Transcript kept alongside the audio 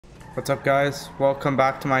What's up, guys? Welcome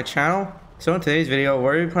back to my channel. So in today's video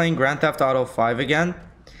we're playing Grand Theft Auto 5 again,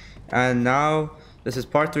 and now this is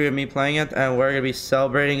part 3 of me playing it, and we're gonna be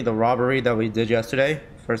celebrating the robbery that we did yesterday.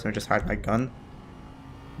 First, let me just hide my gun.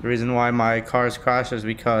 The reason why my cars crashed is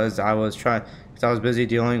because I was busy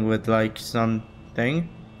dealing with like something,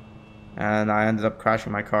 and I ended up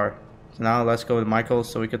crashing my car. So now let's go with Michael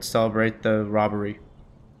so we could celebrate the robbery.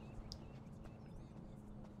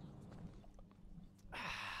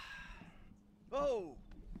 Oh,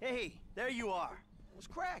 hey, there you are. What's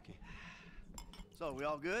cracking? So, we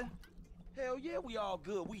all good? Hell yeah, we all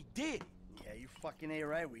good. We did it. Yeah, you fucking A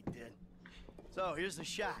right, we did. So, here's the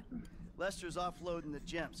shot. Lester's offloading the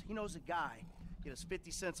gems. He knows a guy. Get us 50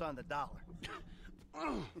 cents on the dollar.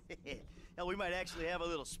 Hell, we might actually have a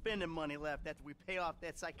little spending money left after we pay off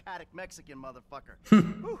that psychotic Mexican motherfucker.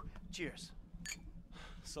 Whew. Cheers.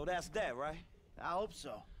 So that's that, right? I hope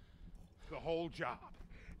so. The whole job.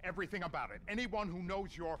 Everything about it. Anyone who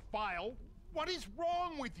knows your file, what is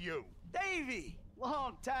wrong with you? Davey!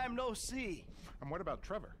 Long time no see. And what about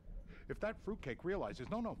Trevor? If that fruitcake realizes,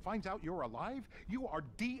 finds out you're alive, you are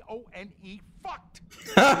D-O-N-E fucked.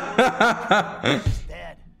 He's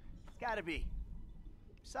dead. Gotta be.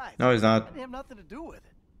 Besides, No, he's not. I didn't have nothing to do with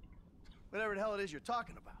it. Whatever the hell it is you're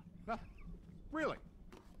talking about. Nothing. Really?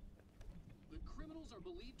 The criminals are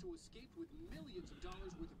believed to escape with millions of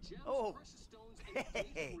dollars worth of gems, Oh. precious stones, and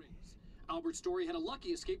engagement rings. Albert Story had a lucky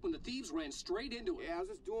escape when the thieves ran straight into him. Yeah, I was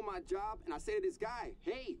just doing my job, and I say to this guy,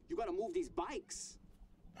 hey, you gotta move these bikes.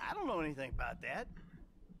 I don't know anything about that.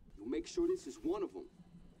 You'll make sure this is one of them.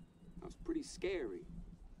 That was pretty scary.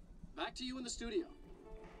 Back to you in the studio.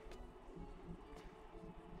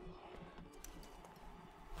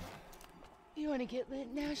 You want to get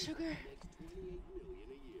lit now, sugar?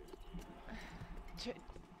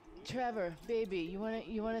 Trevor, baby, you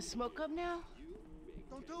wanna smoke up now?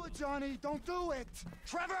 Don't do it, Johnny. Don't do it.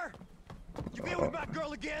 Trevor! You being with my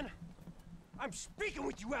girl again? I'm speaking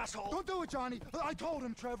with you, asshole! Don't do it, Johnny. I told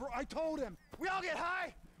him, Trevor. I told him. We all get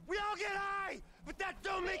high! We all get high! But that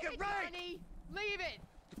don't make it right! Johnny, leave it.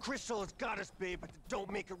 The crystal has got us, babe, but it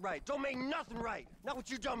don't make it right. Don't make nothing right. Not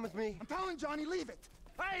what you done with me. I'm telling Johnny, leave it.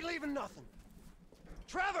 I ain't leaving nothing.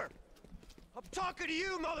 Trevor! I'm talking to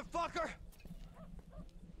you, motherfucker!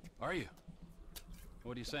 Are you?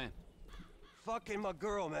 What are you saying? Fucking my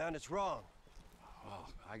girl, man. It's wrong. Well,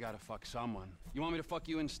 I gotta fuck someone. You want me to fuck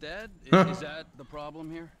you instead? Is that the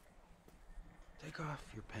problem here? Take off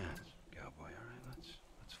your pants, cowboy, alright?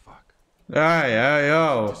 Let's fuck. Yeah,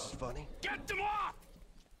 yo. This is funny. Get them off!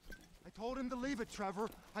 I told him to leave it, Trevor.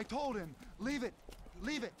 I told him. Leave it.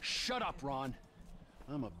 Leave it. Shut up, Ron.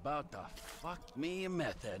 I'm about to fuck me a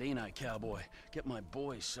meth head, ain't I, cowboy? Get my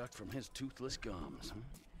boy sucked from his toothless gums, huh?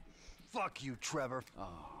 Fuck you, Trevor.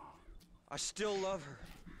 Oh. I still love her.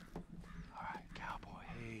 Alright, cowboy.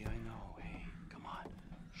 Hey, I know. Hey, come on.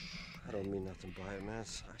 I don't mean nothing by it, man.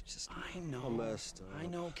 I know. I'm messed up. I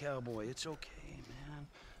know, cowboy. It's okay, man.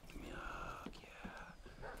 Give me a hug,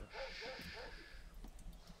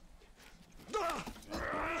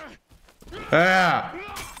 yeah. Yeah.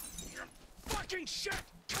 Fucking shit!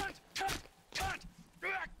 Cut!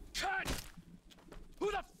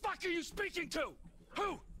 Who the fuck are you speaking to?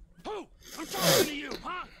 Who? I'm talking to you,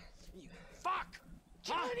 huh? You fuck!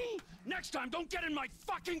 Johnny! Next time, don't get in my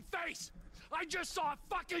fucking face! I just saw a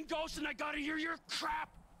fucking ghost and I gotta hear your crap!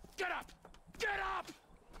 Get up! Get up!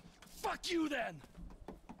 Fuck you then!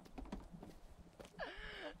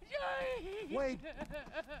 Johnny! Wait.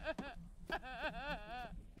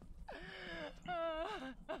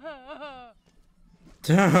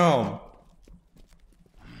 Damn.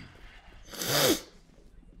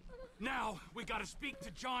 Now, we gotta speak to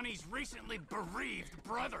Johnny's recently bereaved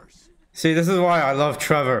brothers. See, this is why I love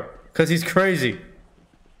Trevor, because he's crazy.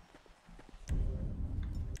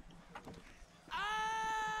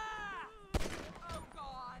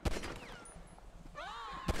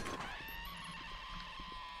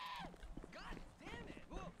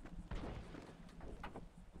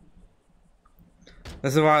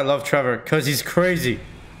 This is why I love Trevor, because he's crazy.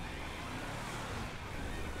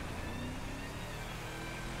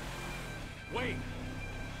 Wait!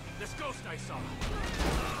 This ghost I saw.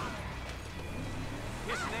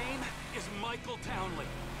 His name is Michael Townley.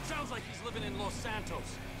 Sounds like he's living in Los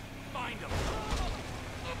Santos. Find him.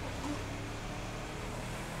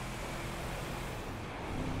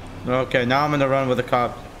 Okay, now I'm in the run with the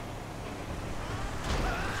cops.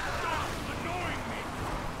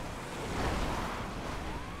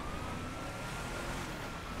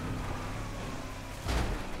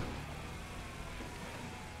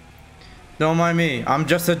 Don't mind me. I'm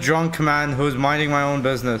just a drunk man who's minding my own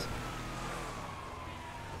business.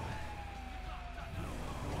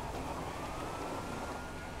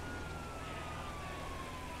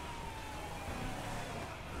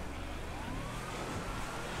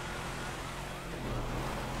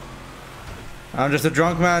 I'm just a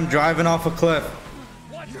drunk man driving off a cliff.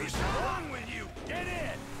 What is wrong with you? Get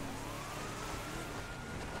in!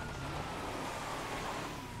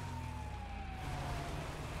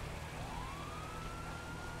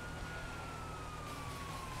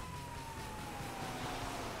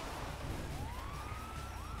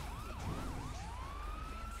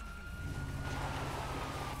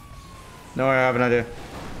 No, I have an idea.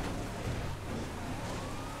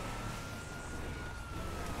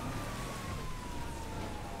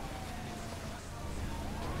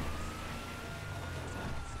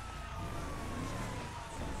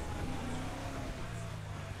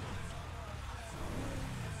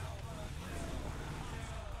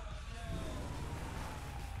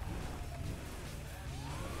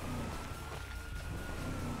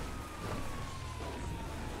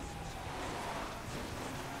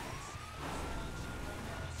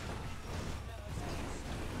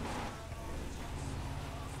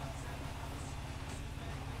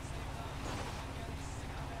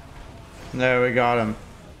 There, we got him.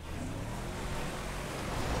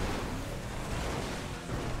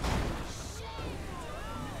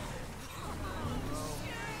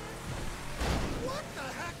 What the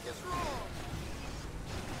heck is wrong?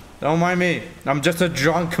 Don't mind me. I'm just a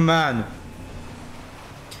drunk man.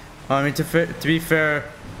 I mean, to be fair,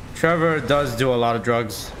 Trevor does do a lot of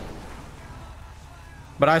drugs.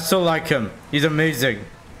 But I still like him. He's amazing.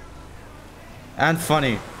 And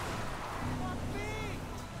funny.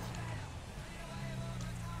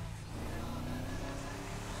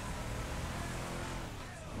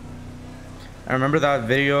 I remember that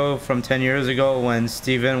video from 10 years ago when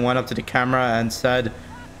Steven went up to the camera and said,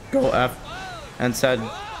 "Go F," and said,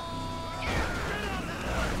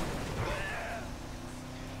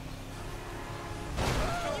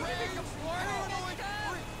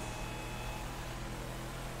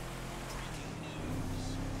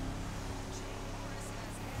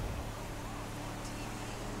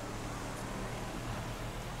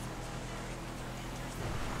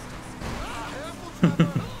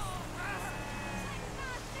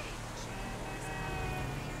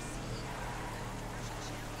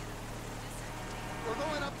 We're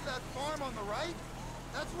going up to that farm on the right.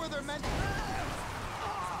 That's where they're meant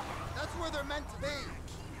to be.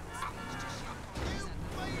 You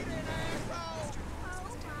bleeding asshole!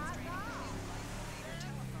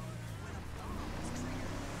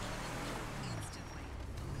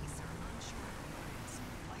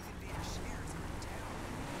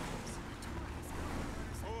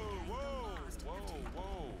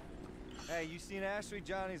 Hey, you seen Ashley?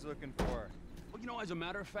 Johnny's looking for her. Well, you know, as a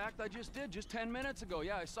matter of fact, I just did, just 10 minutes ago.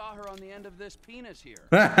 Yeah, I saw her on the end of this penis here.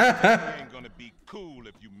 She ain't gonna be cool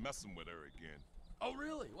if you messing with her again. Oh,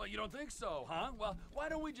 really? Well, you don't think so, huh? Well, why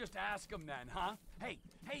don't we just ask him then, huh? Hey,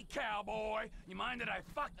 cowboy, you mind that I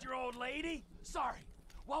fucked your old lady? Sorry,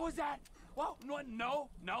 what was that? Well, no,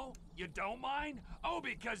 you don't mind? Oh,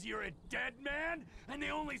 because you're a dead man? And the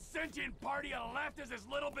only sentient part you left is this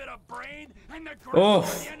little bit of brain and the grill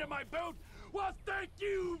at the end of my boot? Well, thank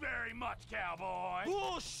you very much, cowboy.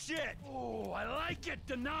 Bullshit! Oh, I like it,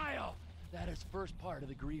 denial. That is first part of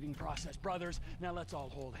the grieving process, brothers. Now let's all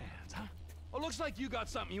hold hands, huh? Well, looks like you got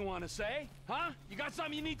something you want to say, huh? You got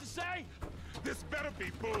something you need to say? This better be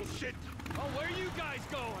bullshit. Oh, where you guys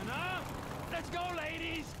going, huh? Let's go,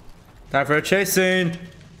 ladies. "Time for a chase scene."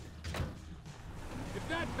 If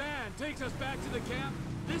that van takes us back to the camp,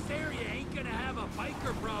 this area ain't gonna have a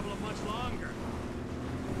biker problem much longer.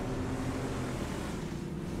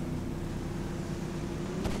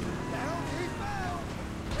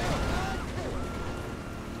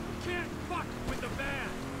 Can't fuck with the van,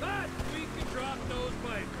 but we can drop those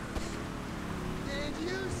bikers. Did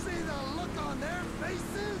you see the look on their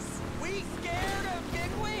faces? We scared him,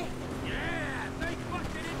 didn't we? Yeah, thank fuck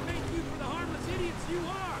they didn't make you for the harmless idiots you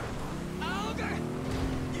are. Alger!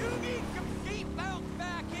 You need some seatbelts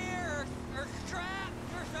back here, or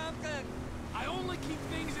straps or something. I only keep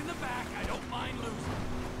things in the back I don't mind losing.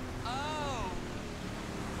 Oh.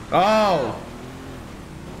 Oh.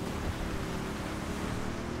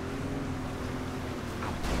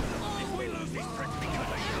 If we lose these tricks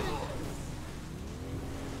because of you.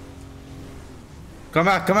 Come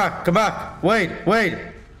back. Wait.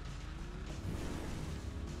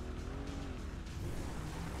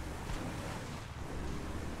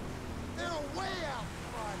 They're way out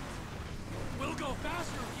front. We'll go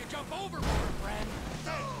faster if you jump overboard, friend.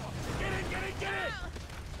 Get in!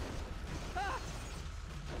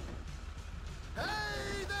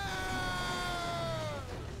 Hey there!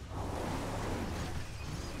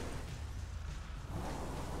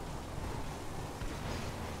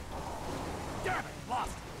 Damn it,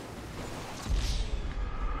 lost.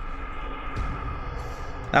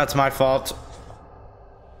 That's my fault.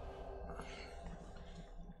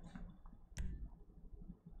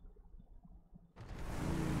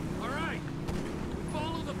 All right.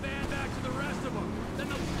 Follow the band back to the rest of them. Then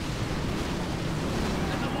the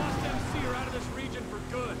Lost MC are out of this region for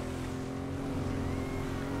good.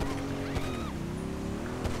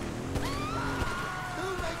 Who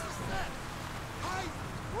makes a set? Nice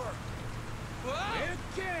work.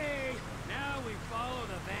 Okay. Now we follow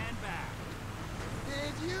the van back.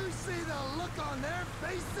 Did you see the look on their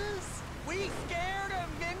faces? We scared him,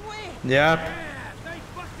 didn't we? Yep. Yeah, thank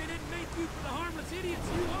fuck they didn't make you for the harmless idiots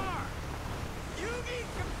you are. You need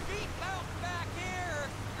some seatbelts back here,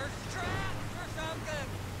 or straps or something.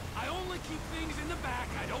 I only keep things in the back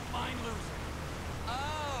I don't mind losing.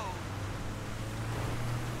 Oh.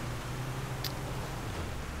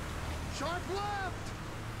 Sharp left!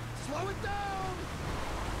 Slow it down!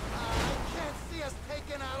 I can't see us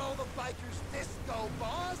taking out all the bikers' disco,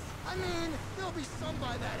 boss. I mean, there'll be some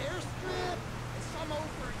by that airstrip, and some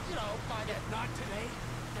over, you know, by the... Not today.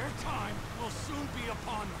 Their time will soon be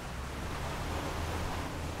upon them.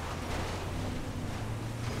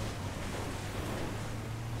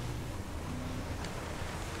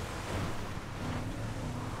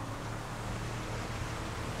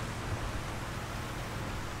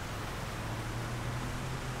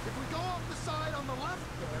 If we go off the side on the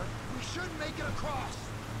left there, we should make it across.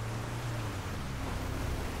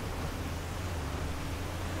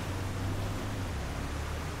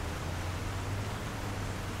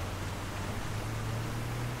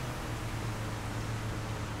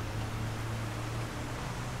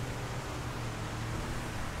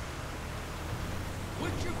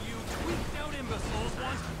 Which of you tweaked out imbeciles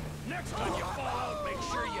wants... Next time you fall out, make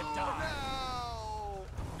sure you die. No!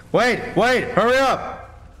 Wait, hurry up!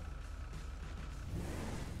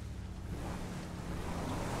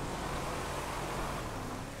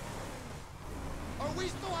 Are we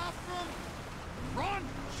still after him? Ron,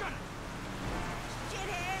 shut it!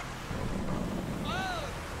 Shithead. Oh.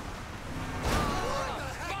 What the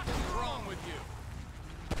fuck is wrong with you?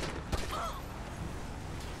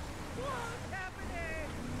 What's happening?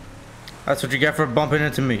 That's what you get for bumping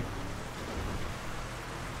into me.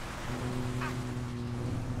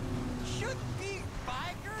 Should these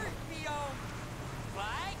bikers be on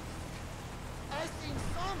bikes? I've seen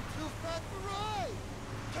some too fat to ride.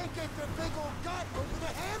 Can't get their big old gut over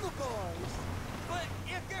the handlebars. But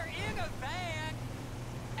if they're in a van,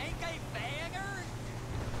 ain't they bangers?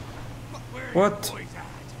 Where are What? you boys at?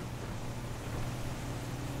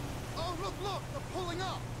 Oh, look, they're pulling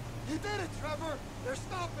up. You did it, Trevor. They're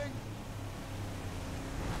stopping.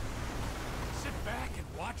 Sit back and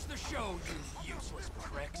watch the show, you useless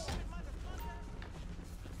pricks.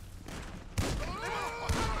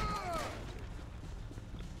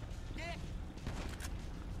 Dick.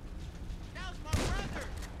 Now's my brother.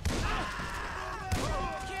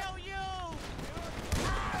 Kill you.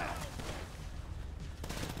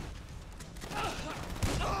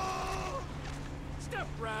 Step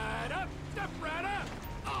right up! Step right up!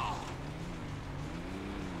 Oh.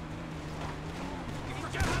 You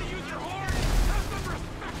forget how to use your horn? Have some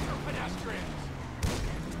respect for pedestrians!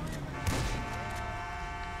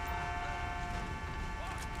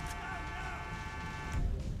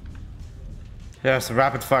 Yeah, it's a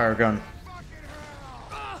rapid fire gun.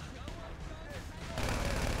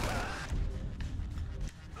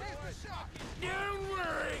 Don't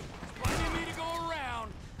worry! Plenty of me to go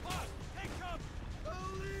around.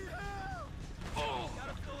 Oh.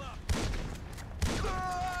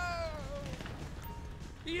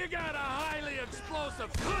 You got a highly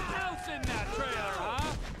explosive cookhouse in that trailer,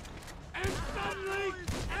 huh? And suddenly,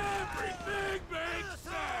 everything makes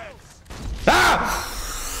sense! Ah!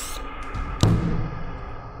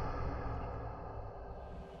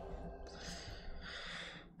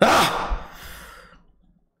 Ah!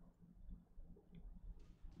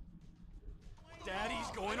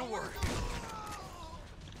 Daddy's going to work.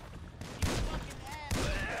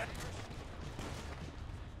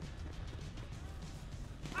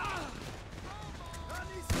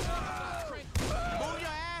 Move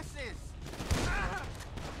your asses.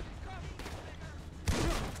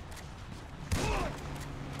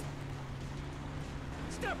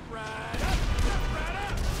 Step right up! Step right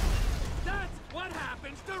up! That's what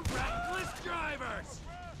happens to reckless drivers!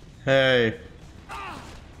 Hey.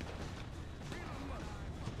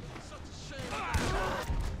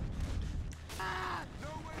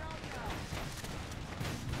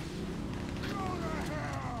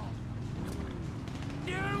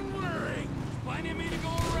 Don't worry! Plenty of me to go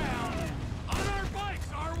around. On our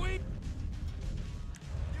bikes, are we?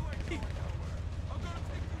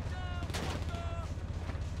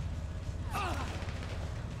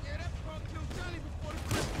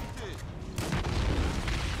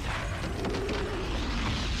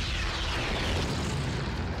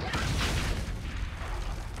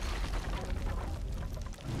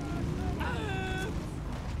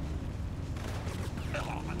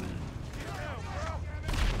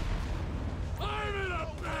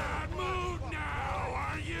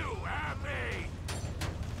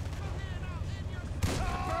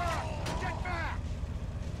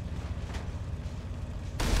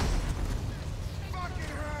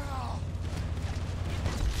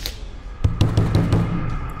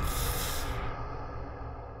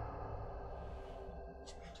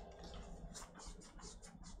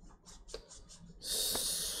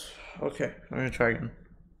 Okay, I'm gonna try again.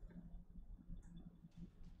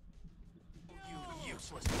 You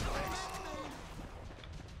useless.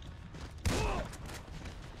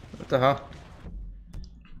 What the hell?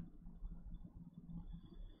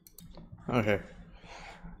 Okay.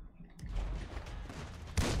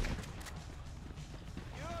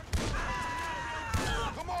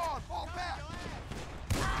 Come on, fall back!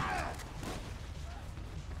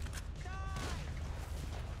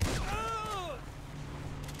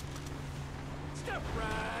 Step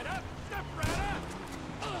right up! Step right up!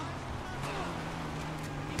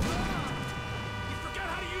 You forgot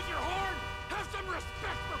how to use your horn? Have some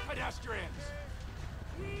respect for pedestrians!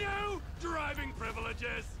 No driving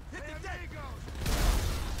privileges! Hit the deck!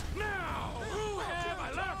 Now, who have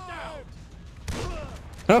I left out?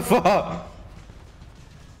 Oh fuck!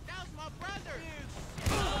 That was my brother!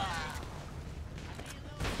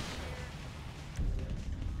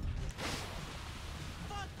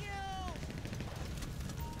 Fuck you!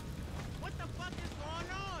 What the fuck is going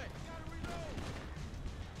on?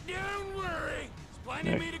 Don't worry, there's plenty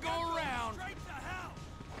of me to go around. Straight to hell.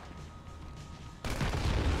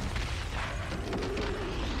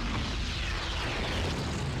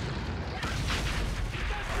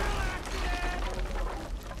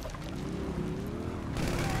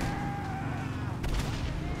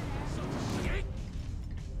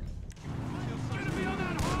 Gonna be on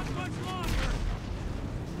that hog much longer.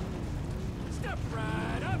 Step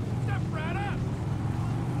right up, step right up.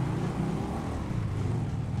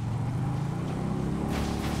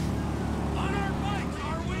 On our bikes,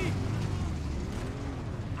 are we?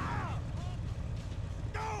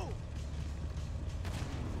 Go!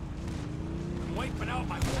 I'm wiping out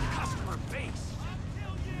my whole customer base. I'll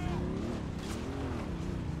kill you!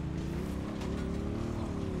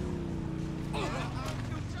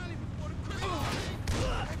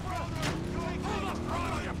 Hold up,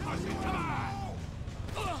 throttle, you pussy! Come on!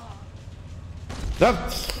 Stop.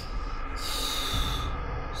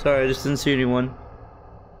 Sorry, I just didn't see anyone.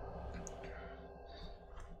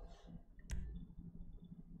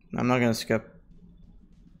 I'm not gonna skip.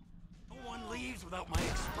 No one leaves without my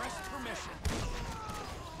express permission.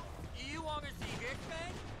 You want to see this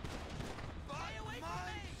thing? Stay away from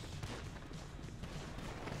me!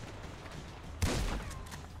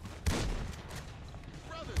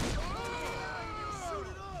 Brother! Shoot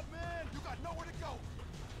it up, man! You got nowhere to go!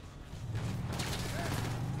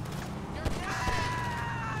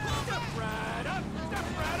 Step right up! Step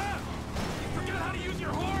right up! You forget how to use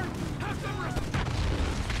your horn? Have some respect!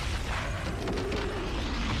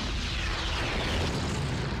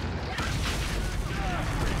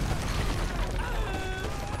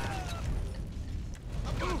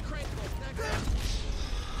 I'm going crazy next.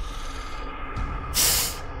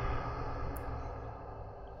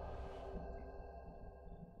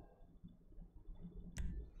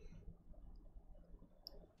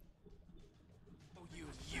 Oh, you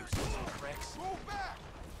useless pricks. Move back!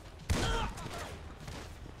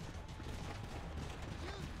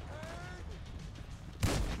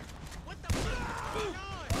 What the fuck is going on?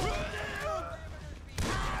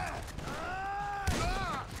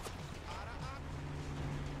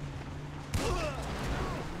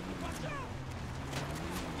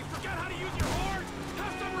 You forgot how to use your horn?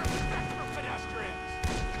 Have some respect for pedestrians!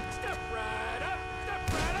 Step right up! Step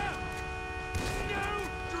right up! No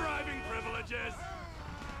driving privileges!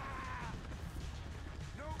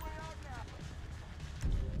 No way out now.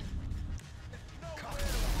 No way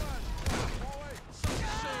to run, boy. Such a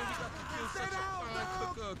shame we got to kill such a fine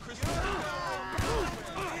cooker, Christmas.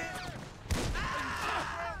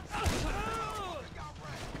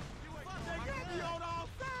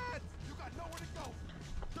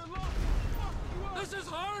 This is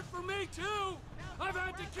hard for me, too! I've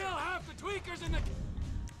had to kill half the tweakers in the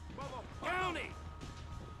county!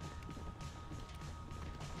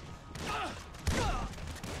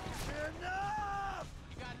 Enough!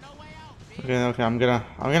 You got no way out, bitch. Okay, I'm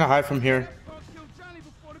gonna hide from here. Kill Johnny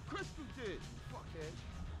before the crystal did. Fuckhead.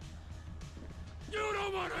 You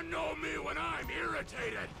don't want to know me when I'm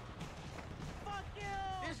irritated! Fuck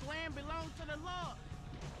you! This land belongs to the law.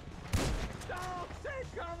 Don't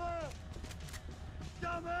take cover!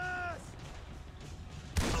 Dumbass!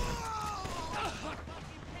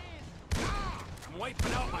 I'm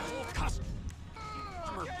wiping out my whole customer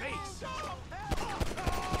base!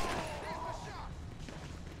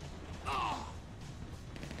 Oh.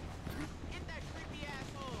 Get that creepy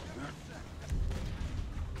asshole!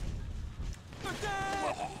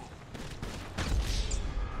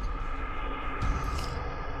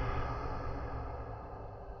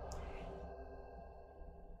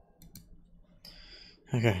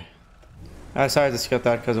 Okay. I decided to skip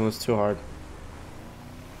that because it was too hard.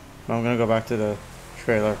 But I'm gonna go back to the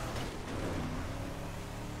trailer.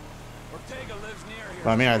 Ortega lives near here. But,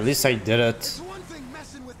 I mean, at least I did it. It's one thing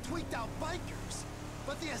messing with tweaked out bikers,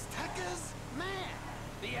 but the Aztecas, man.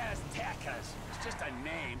 The Aztecas. It's just a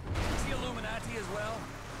name. Is the Illuminati as well?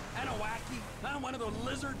 Anunnaki? Not one of those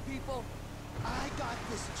lizard people? I got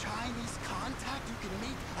this Chinese contact you can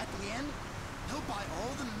meet at the end. He'll buy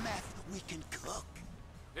all the meth we can cook.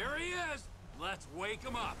 Here he is. Let's wake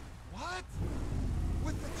him up. What?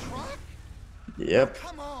 With the truck? Yep.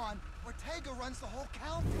 Come on. Ortega runs the whole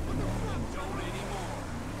county. What the fuck? Don't anymore.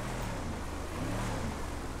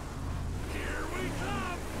 Here we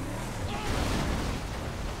come.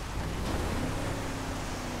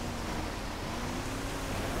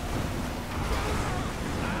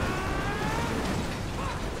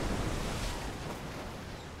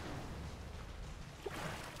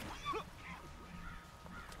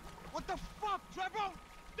 What the fuck, Trevor?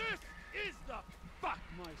 This is the fuck,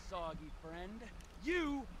 my soggy friend.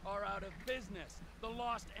 You are out of business. The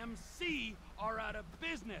Lost MC are out of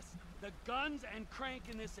business. The guns and crank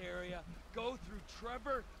in this area go through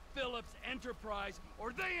Trevor Phillips Enterprise,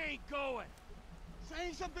 or they ain't going.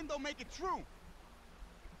 Saying something don't make it true.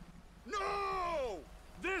 No!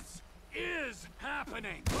 This is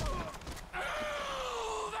happening.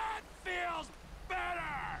 Oh, that feels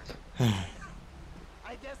better.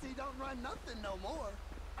 I guess he don't run nothing no more.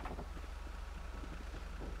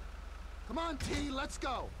 Come on, T, let's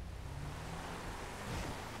go.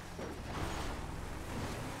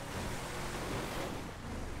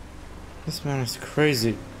 This man is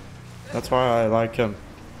crazy. That's why I like him.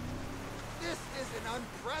 This is an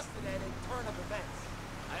unprecedented turn of events.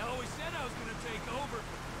 I always said I was gonna take over.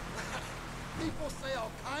 People say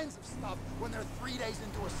all kinds of stuff when they're 3 days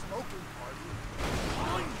into a smoking party.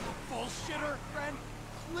 Calling you a bullshitter, friend?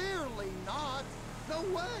 Clearly not. No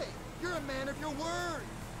way. You're a man of your word,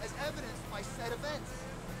 as evidenced by said events.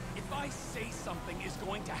 If I say something is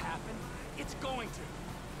going to happen, it's going to.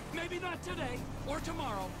 Maybe not today or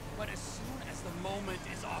tomorrow, but as soon as the moment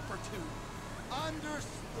is opportune.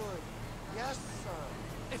 Understood. Yes, sir.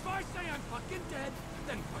 If I say I'm fucking dead,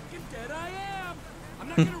 then fucking dead I am. I'm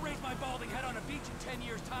not gonna raise my balding head on a beach in 10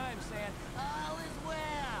 years' time saying, all is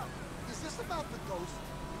well. Is this about the ghost?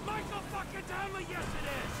 Michael fucking Townley, yes it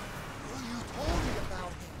is. Well, you told me about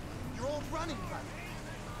him. Your old running buddy.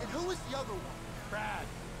 And who was the other one? Brad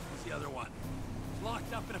was the other one. He's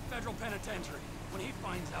locked up in a federal penitentiary. When he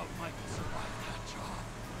finds out Michael survived that job.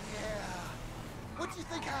 Yeah. What do you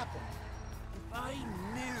think happened? If I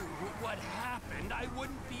knew what happened, I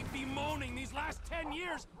wouldn't be bemoaning these last 10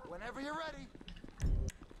 years. Whenever you're ready.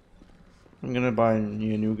 I'm gonna buy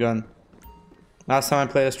you a new gun. Last time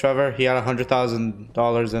I played as Trevor, he had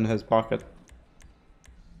 $100,000 in his pocket.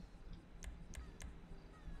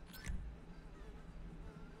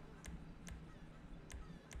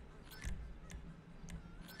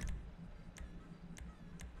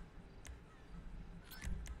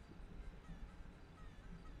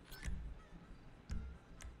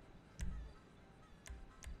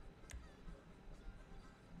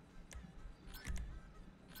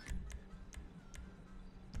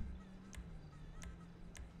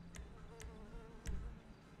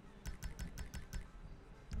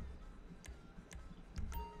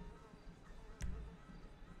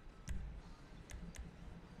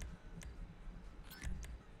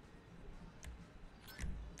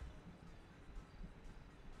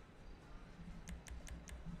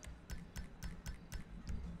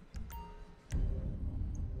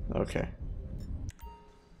 Okay.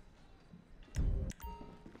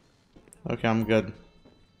 Okay, I'm good.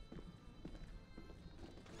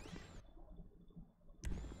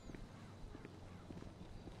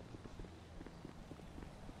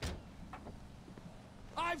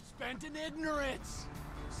 I've spent in ignorance.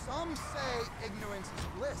 Some say ignorance is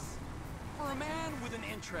bliss. For a man with an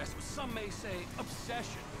interest, some may say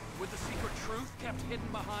obsession, with the secret truth kept hidden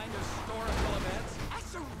behind historical events,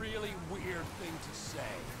 that's a really weird thing to say.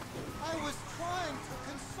 I was trying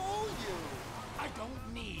to console you. I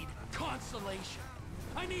don't need consolation.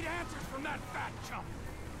 I need answers from that fat chump.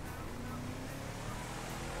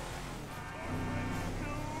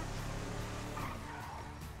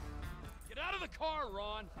 Get out of the car,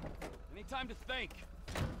 Ron. Any time to think.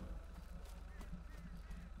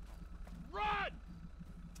 Run!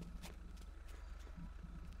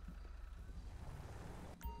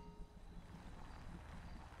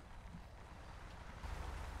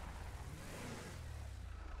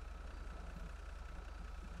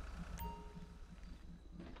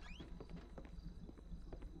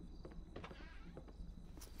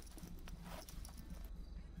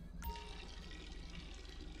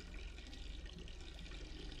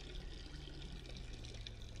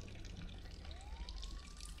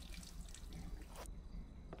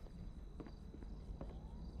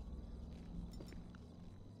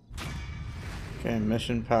 Okay,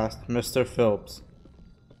 mission passed. Mr. Phillips.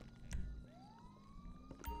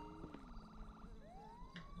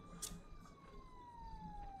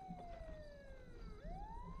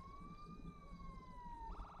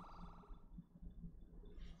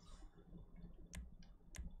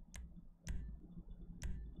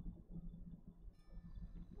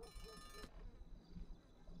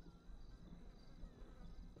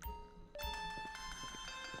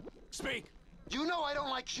 Speak! You know I don't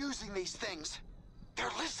like using these things. They're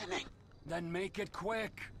listening. Then make it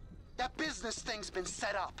quick. That business thing's been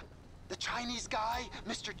set up. The Chinese guy,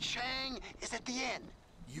 Mr. Chang, is at the inn.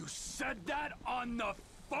 You said that on the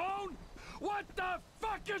phone? What the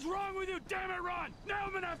fuck is wrong with you, damn it, Ron? Now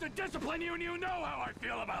I'm gonna have to discipline you, and you know how I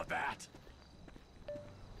feel about that.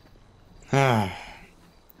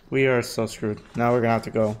 We are so screwed. Now we're gonna have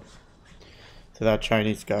to go to that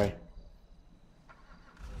Chinese guy.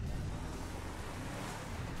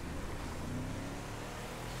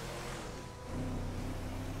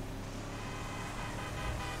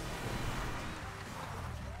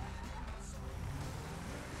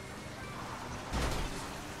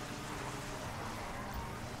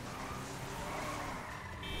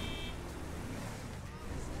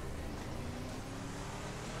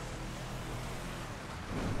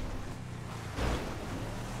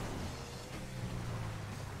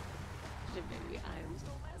 Baby, I'm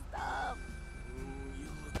so messed up.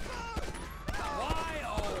 Why,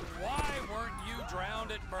 oh, why weren't you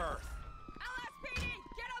drowned at birth? LSPD,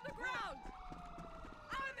 get on the ground!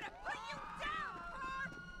 I'm gonna put you down,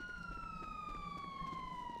 punk!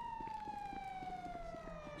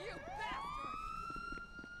 You bastard!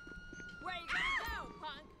 Where you gonna go,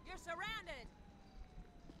 punk? You're surrounded!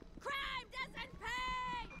 Crime doesn't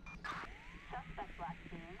pay! Suspect last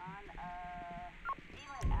seen on,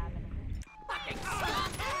 Zealand Avenue. Fucking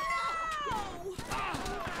stop!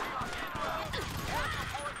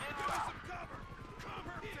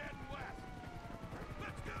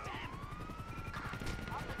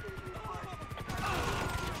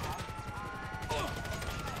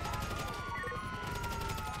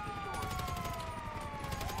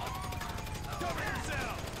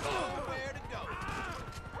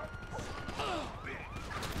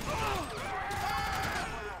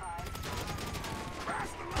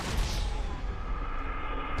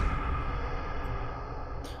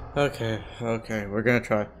 Okay, we're gonna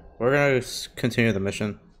try. We're gonna continue the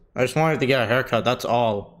mission. I just wanted to get a haircut, that's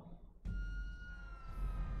all.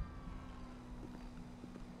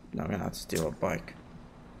 Now I'm gonna have to steal a bike.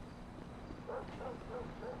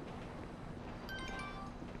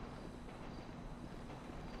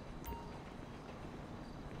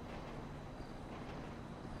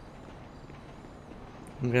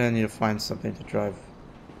 I'm gonna need to find something to drive.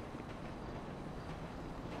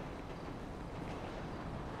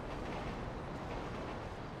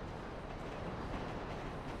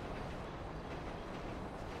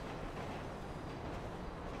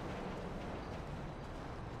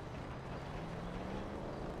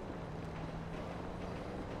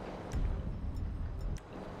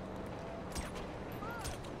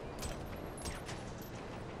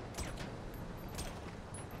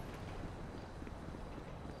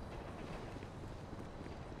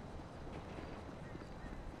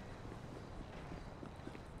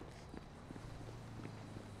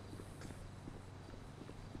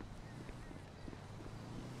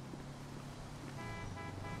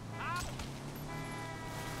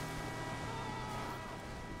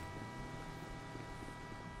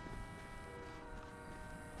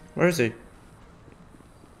 Where is he?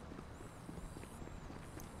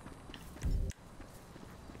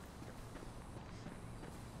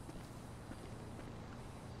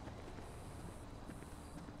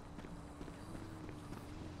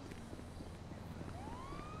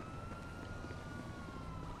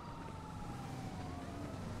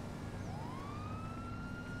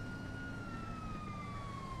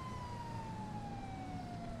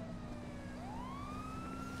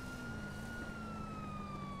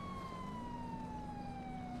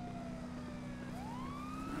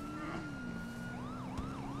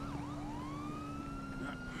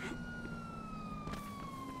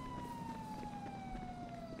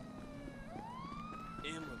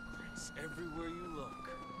 Immigrants everywhere you look.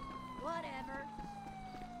 Whatever.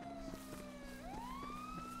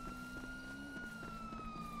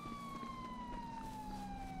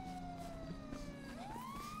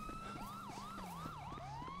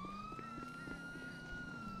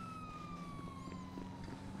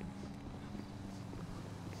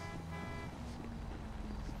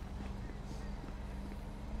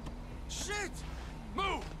 Shit!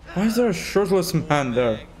 Move! Why is there a shirtless man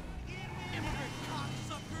there?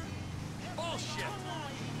 Bullshit!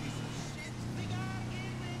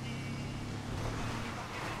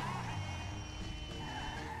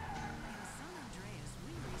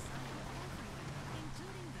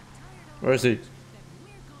 Where is he?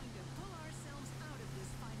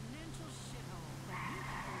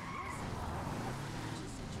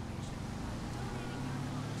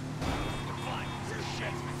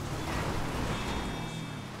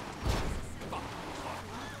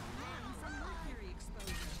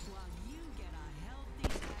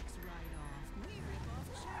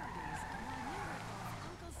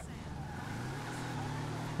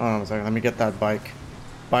 Hold on a second, let me get that bike.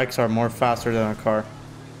 Bikes are more faster than a car.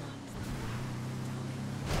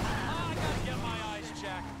 I gotta get my eyes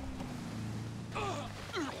checked.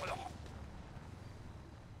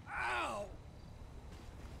 Ow!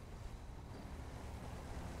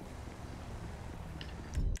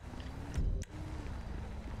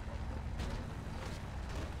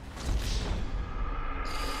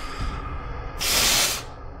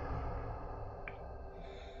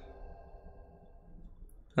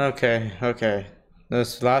 Okay.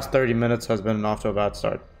 This last 30 minutes has been off to a bad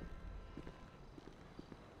start.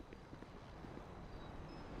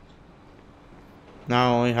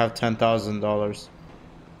 Now I only have $10,000.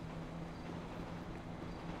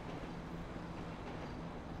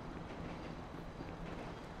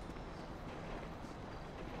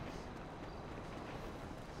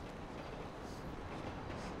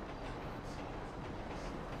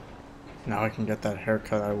 Now I can get that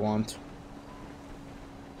haircut I want.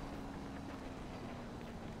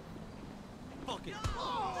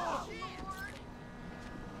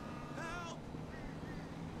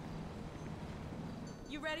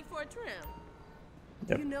 You ready for a trim?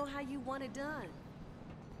 Yep. You know how you want it done.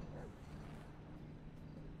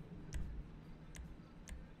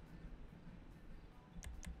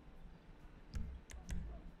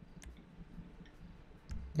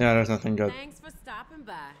 Yeah, there's nothing good. Thanks for stopping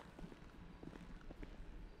by.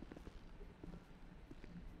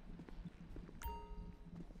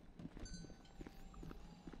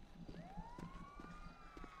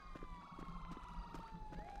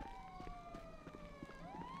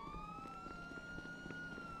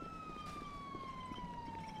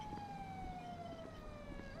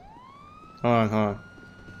 Hold on.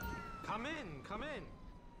 Come in.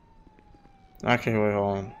 Actually, wait,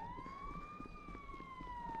 hold on.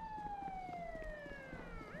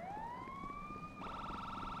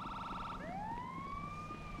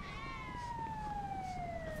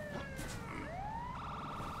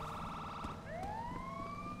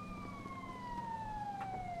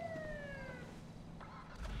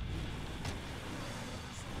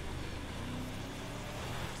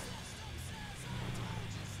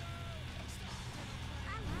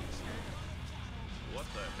 What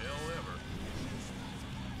the hell ever?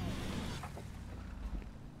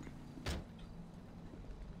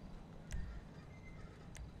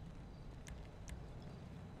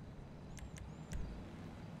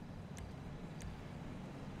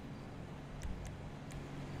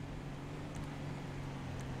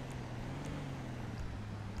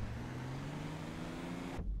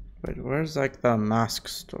 Wait, where's like the mask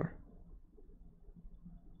store?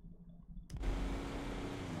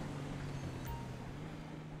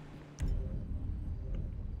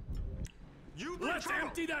 Let's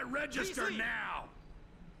empty that register now!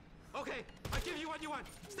 Okay, I give you what you want.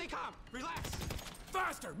 Stay calm. Relax.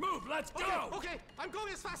 Faster! Move! Let's go! Okay, I'm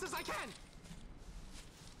going as fast as I can.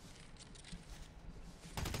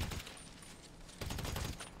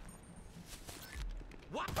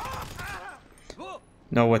 What?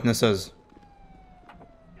 No witnesses.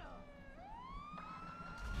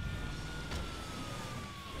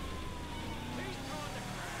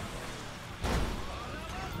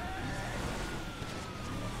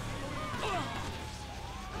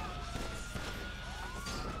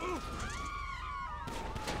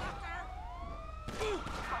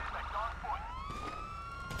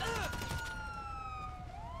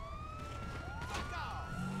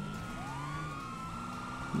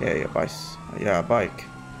 Yeah, a bike.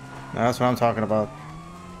 Now that's what I'm talking about.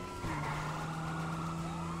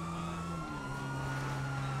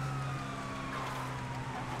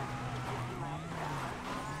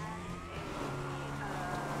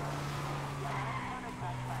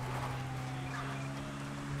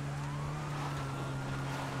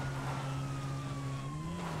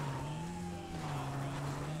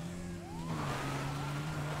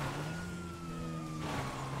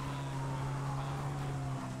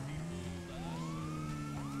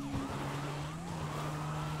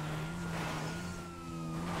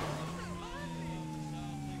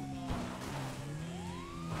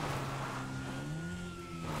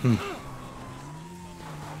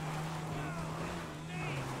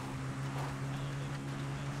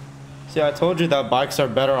 See, I told you that bikes are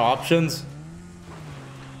better options.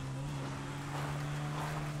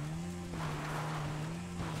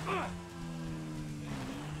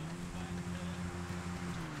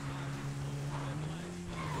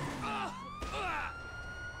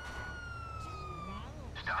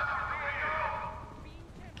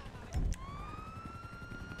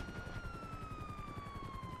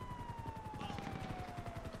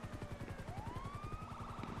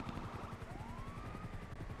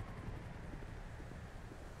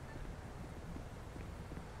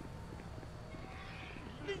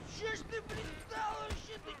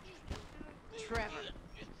 Trevor,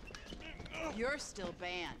 you're still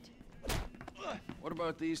banned. What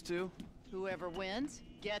about these two? Whoever wins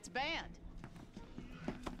gets banned.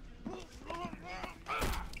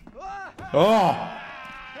 Oh!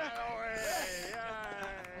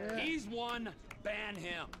 He's one. Ban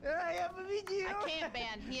him. I can't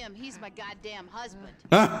ban him. He's my goddamn husband.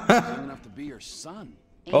 Young enough to be your son.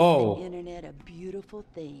 Ain't the internet a beautiful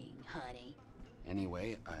thing, honey?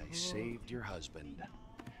 Anyway, I saved your husband.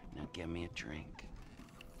 Now give me a drink.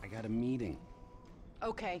 I got a meeting.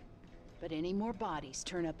 Okay, but any more bodies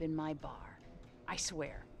turn up in my bar, I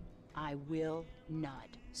swear, I will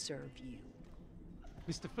not serve you.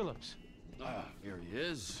 Mr. Phillips. Ah, here he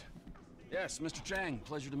is. Yes, Mr. Chang,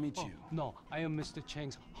 pleasure to meet you. No, I am Mr.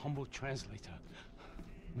 Chang's humble translator.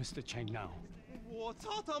 Mr. Chang now. 我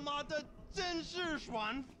操他妈的，真是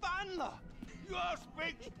爽翻了 You all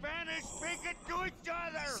speak Spanish, speak it to each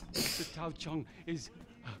other! Mr. Tao Chung is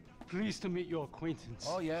pleased to meet your acquaintance.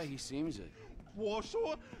 Oh yeah, he seems it. 我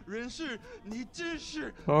说人事，你真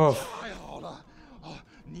是哦太好了哦！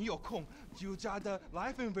你有空就加的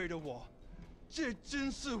来分配的我，这真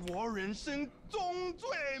是我人生中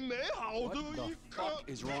最美好的 What 一 the 刻。 fuck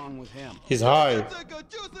is wrong with him? He's high. 这个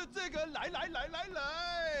就是这个，来来来来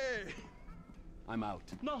来。 I'm out.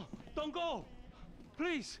 No, don't go.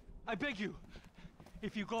 Please, I beg you.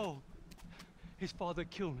 If you go, his father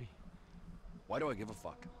killed me. Why do I give a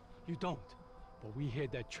fuck? You don't. But we hear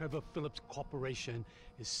that Trevor Phillips Corporation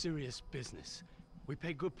is serious business. We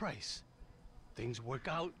pay good price. Things work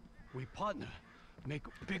out, we partner, make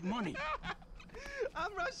big money.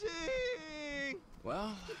 I'm rushing.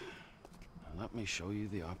 Well, let me show you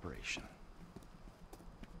the operation.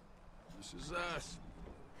 This is us.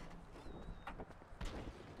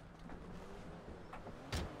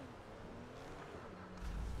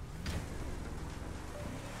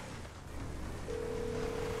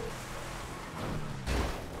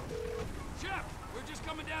 Jeff, we're just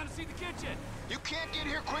coming down to see the kitchen. You can't get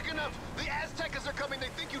here quick enough. The Aztecas are coming. They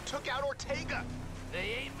think you took out Ortega.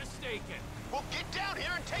 They ain't mistaken. Well, get down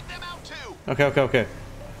here and take them out too. Okay.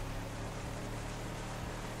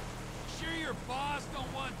 Sure your boss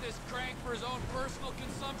don't want this crank for his own personal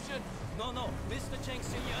consumption? No, Mr. Chang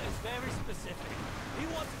Sr. is very specific. He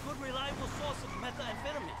wants a good, reliable source of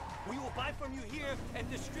methamphetamine. We will buy from you here and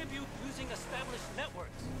distribute using established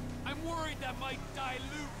networks. I'm worried that might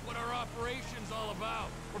dilute what our operation's all about.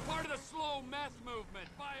 We're part of the slow meth movement,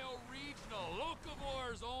 bio-regional,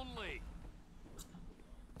 locavores only.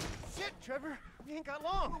 Shit, Trevor, we ain't got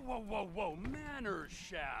long. Whoa, manners,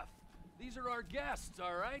 chef. These are our guests,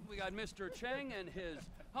 all right? We got Mr. Chang and his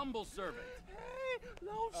humble servant. Hey,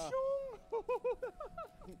 Lao Shung.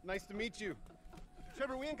 Nice to meet you.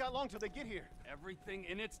 Trevor, we ain't got long till they get here. Everything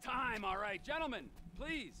in its time, all right. Gentlemen,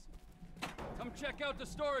 please. Come check out the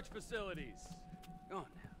storage facilities. Go on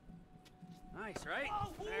now. Nice, right?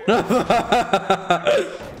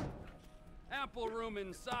 Ample room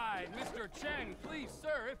inside. Mr. Chang, please,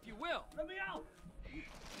 sir, if you will. Let me out!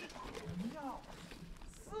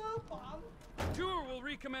 Tour will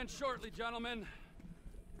recommence shortly, gentlemen.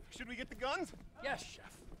 Should we get the guns? Yes,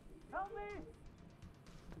 chef. Help me!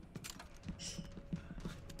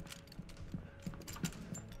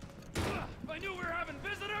 If I knew we were having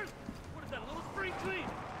visitors, what is that, a little spring clean?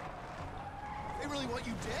 They really want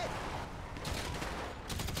you dead.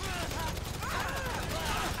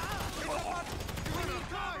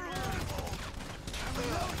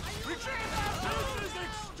 This is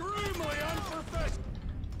extremely unprofessional.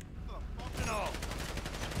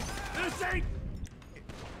 This ain't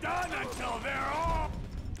done until they're all.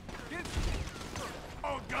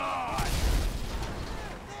 Oh God!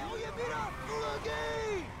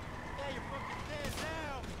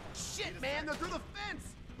 Shit, man, they're through the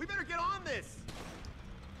fence. We better get on this.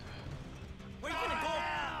 Where you gonna go?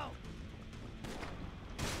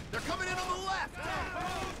 They're coming in on the left.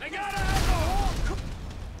 They gotta have the whole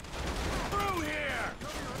through here.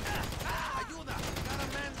 Ayuda, got a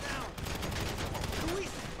man down.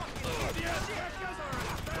 Luis,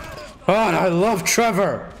 God, I love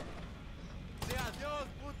Trevor.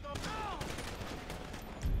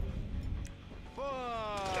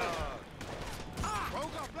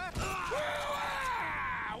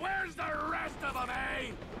 Where's the rest of them,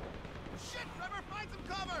 eh? Shit, Trevor, find some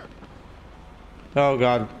cover. Oh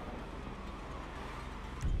God.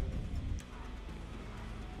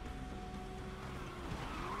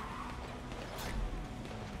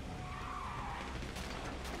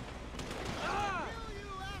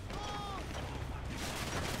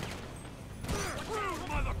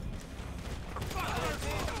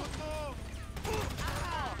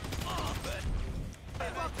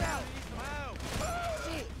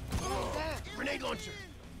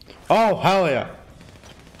 Oh, hell yeah.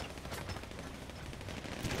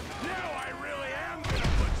 Now I really am gonna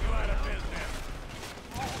put you out of business.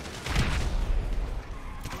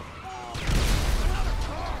 Another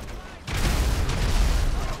car!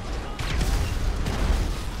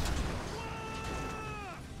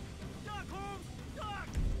 Duck, Holmes! Duck!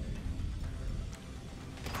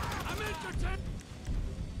 I'm entertaining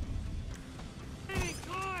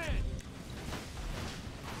client!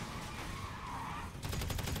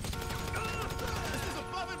 This is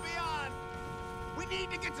above and beyond. We need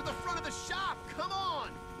to get to the front of the shop. Come on.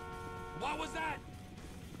 What was that?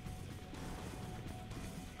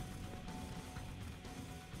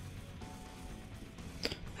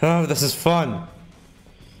 Oh, this is fun.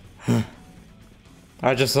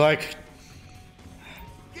 I just like...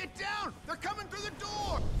 Get down. They're coming through the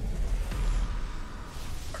door.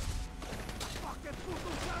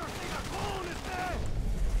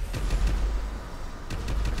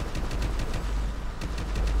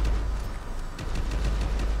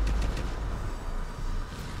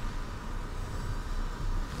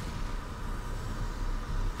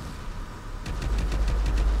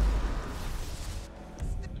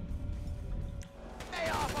 Stay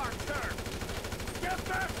off our turf! Get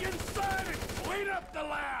back inside and clean up the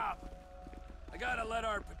lab! I gotta let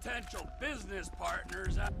our potential business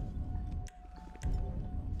partners out.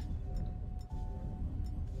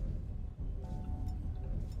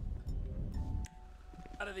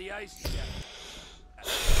 Out of the ice yet.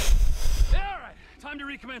 Alright, time to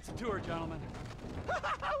recommence the tour, gentlemen.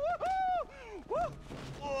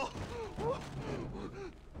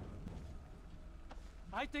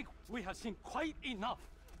 I think we have seen quite enough.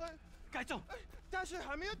 该正，但是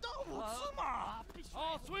还没有到5次嘛。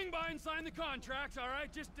 I'll swing by and sign the contracts,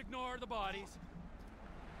 alright? Just ignore the bodies.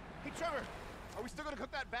 Hey, Trevor, are we still gonna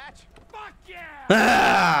cook that batch? Fuck yeah!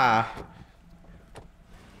 Ah!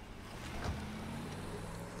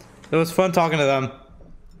 It was fun talking to them.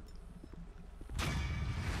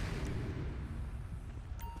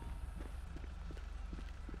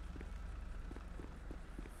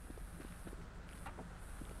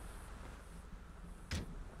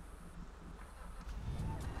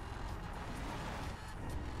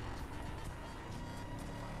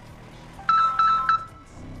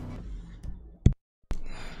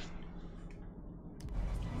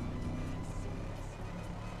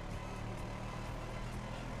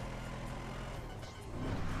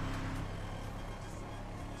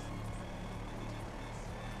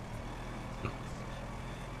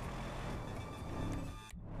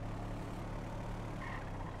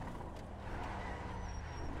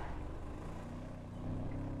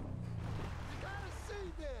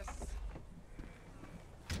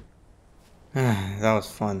 That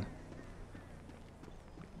was fun.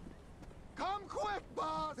 Come quick,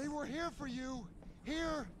 boss! They were here for you.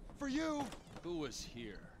 Here for you. Who was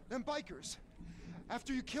here? Them bikers.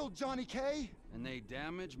 After you killed Johnny K. And they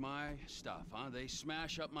damage my stuff, huh? They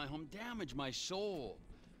smash up my home, damage my soul.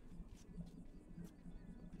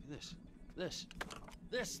 This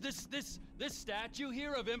statue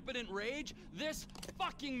here of impotent rage, this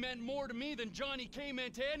fucking meant more to me than Johnny K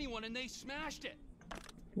meant to anyone, and they smashed it.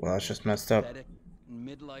 Well, that's just messed up.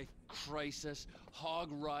 Midlife crisis, hog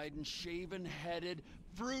riding, shaven headed,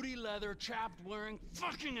 fruity leather, chapped wearing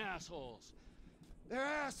fucking assholes. They're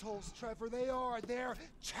assholes, Trevor. They are. They're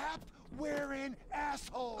chap-wearing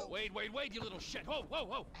assholes. Wait, you little shit.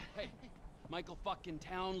 Whoa. Hey, Michael fucking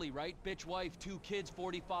Townley, right? Bitch wife, 2 kids,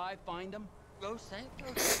 45. Find him. Los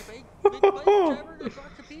Santos, big place, Trevor. There's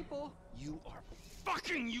lots of people. You are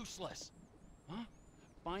fucking useless. Huh?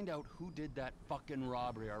 Find out who did that fucking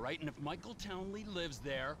robbery, all right? And if Michael Townley lives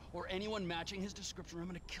there, or anyone matching his description, I'm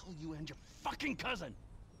gonna kill you and your fucking cousin.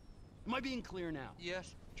 Am I being clear now?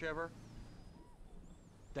 Yes, Trevor.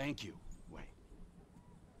 Thank you, Wayne.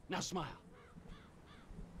 Now smile.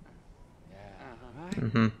 Yeah, right?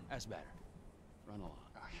 Mm-hmm. That's better. Run along.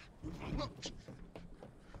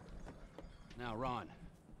 Now, Ron,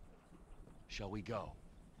 shall we go?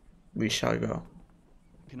 We shall go.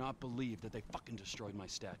 Cannot believe that they fucking destroyed my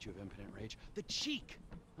statue of impotent rage. The cheek,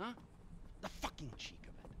 huh? The fucking cheek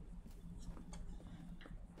of it.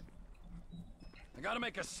 I gotta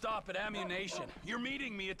make a stop at ammunition. You're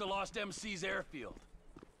meeting me at the Lost MC's airfield.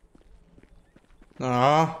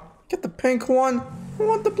 Aw, get the pink one. I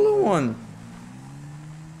want the blue one.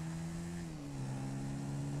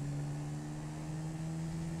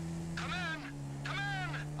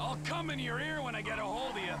 I'll come in your ear when I get a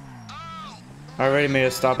hold of you. I already made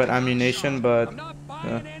a stop at ammunition, but... I'm not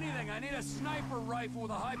buying anything. I need a sniper rifle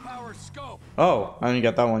with a high-power scope. Oh, I didn't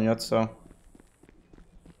get that one yet, so...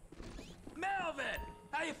 Melvin!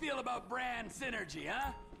 How you feel about brand synergy,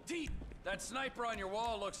 huh? Petite, that sniper on your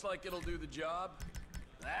wall looks like it'll do the job.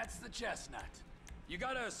 That's the chestnut. You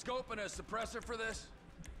got a scope and a suppressor for this?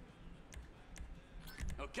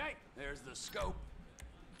 Okay, there's the scope.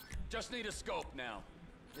 Just need a scope now.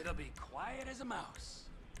 It'll be quiet as a mouse.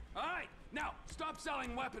 All right, now, stop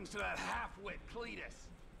selling weapons to that half-wit Cletus.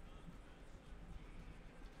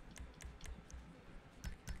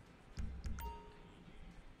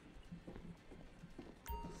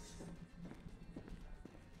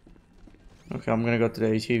 Okay, I'm gonna go to the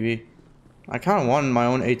ATV. I kind of want my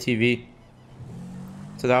own ATV.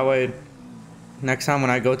 So that way, next time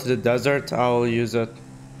when I go to the desert, I'll use it.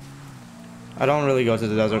 I don't really go to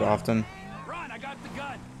the desert often. Ron, I got the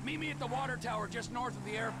gun. Meet me at the water tower just north of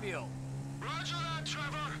the airfield. Roger that,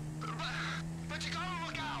 Trevor. But you gotta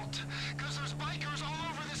look out, because there's bikers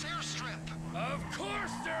all over this airstrip. Of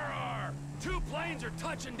course there are! 2 planes are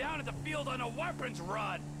touching down at the field on a weapons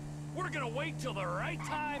run. We're gonna wait till the right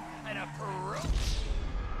time and approach.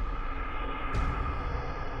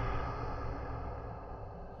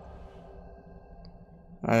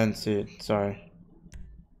 I didn't see it, sorry.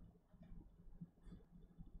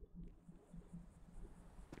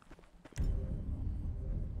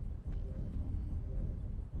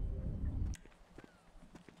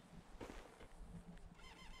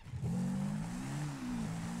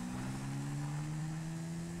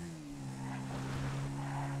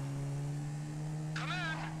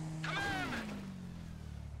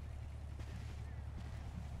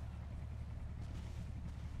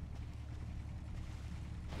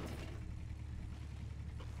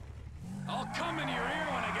 I'll come in your ear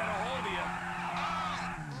when I get a hold of you.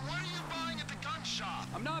 What are you buying at the gun shop?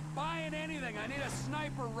 I'm not buying anything. I need a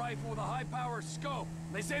sniper rifle with a high-power scope.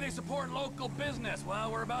 They say they support local business.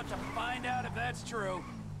 Well, we're about to find out if that's true.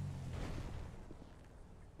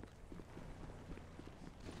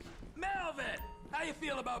 Melvin! How you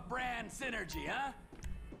feel about brand synergy, huh?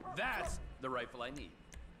 That's the rifle I need.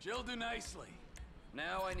 She'll do nicely.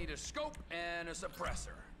 Now I need a scope and a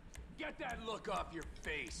suppressor. Get that look off your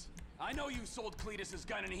face. I know you sold Cletus's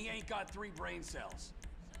gun and he ain't got 3 brain cells.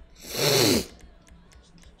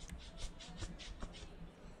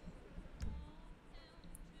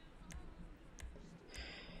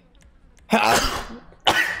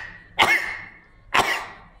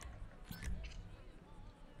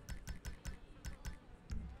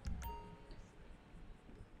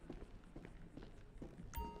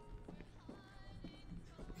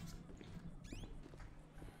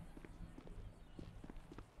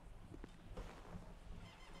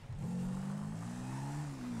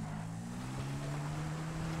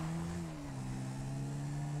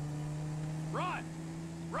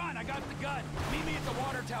 Ron, I got the gun. Meet me at the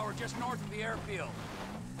water tower just north of the airfield.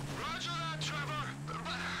 Roger that, Trevor.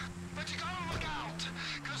 But you gotta look out,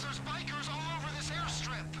 because there's bikers all over this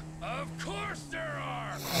airstrip. Of course there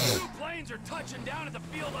are! 2 planes are touching down at the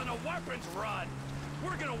field on a weapons run.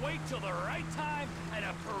 We're gonna wait till the right time and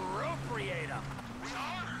appropriate them. We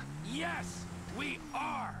are? Yes, we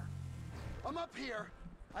are. I'm up here.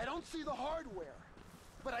 I don't see the hardware,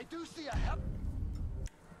 but I do see a hell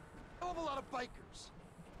of a lot of bikers.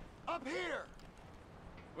 Up here!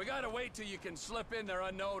 We gotta wait till you can slip in there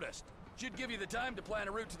unnoticed. Should give you the time to plan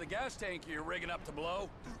a route to the gas tank you're rigging up to blow.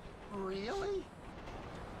 Really?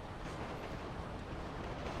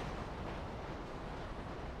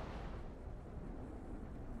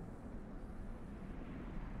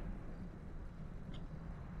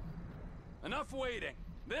 Enough waiting.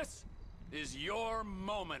 This is your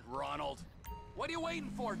moment, Ronald. What are you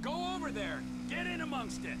waiting for? Go over there. Get in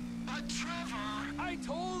amongst it. Trevor! I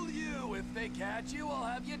told you, if they catch you, I'll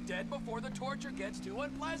have you dead before the torture gets too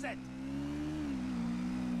unpleasant.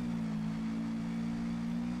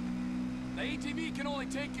 The ATV can only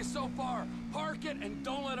take you so far. Park it and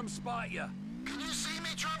don't let them spot you. Can you see me,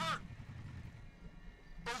 Trevor?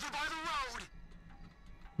 Over by the road.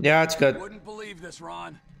 Yeah, it's good. Wouldn't believe this,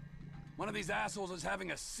 Ron. One of these assholes is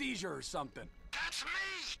having a seizure or something. That's me!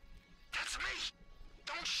 That's me!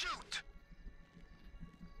 Don't shoot!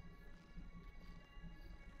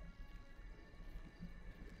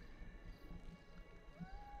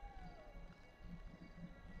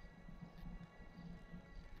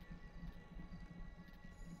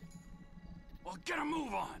 Well, get a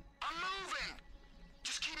move on! I'm moving!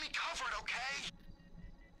 Just keep me covered, okay?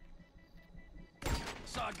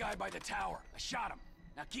 Saw a guy by the tower. I shot him.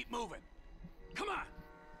 Now keep moving. Come on!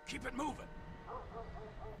 Keep it moving.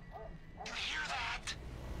 You hear that?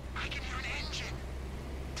 I can hear an engine.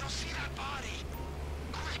 They'll see that body.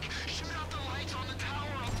 Quick, shoot out the lights on the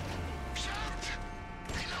tower. Shoot!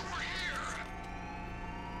 They know we're here.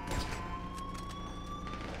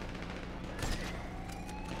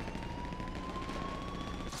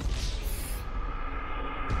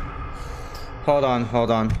 Hold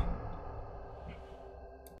on.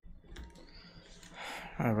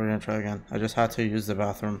 Alright, we're gonna try again. I just had to use the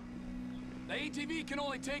bathroom. The ATV can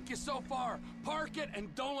only take you so far. Park it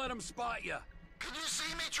and don't let them spot you. Can you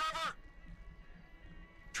see me, Trevor?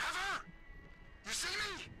 Trevor? You see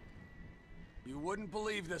me? You wouldn't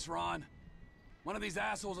believe this, Ron. One of these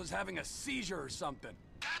assholes is having a seizure or something.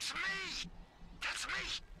 That's me! That's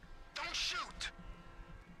me! Don't shoot!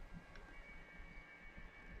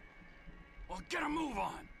 Well, get a move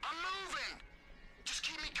on. I'm moving! Just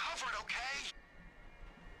keep me covered, okay?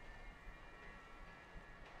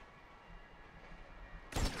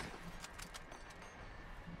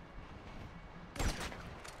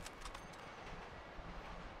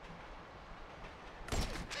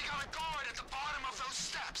 They got a guard at the bottom of those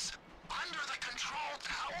steps, under the control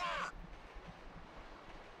tower!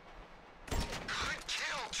 Good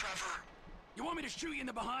kill, Trevor. You want me to shoot you in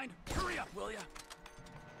the behind? Hurry up, will ya?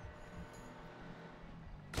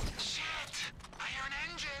 Shit! I hear an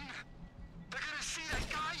engine! They're gonna see that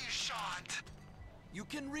guy you shot! You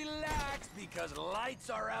can relax because lights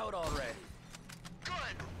are out already.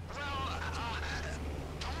 Good. Well,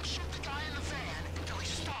 don't shoot the guy in the van until he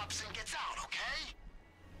stops and gets out, okay?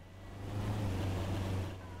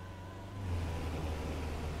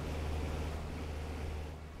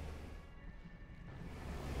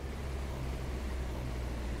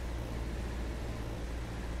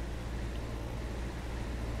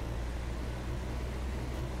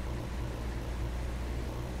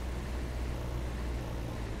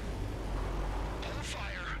 Hold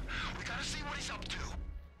fire. We gotta see what he's up to.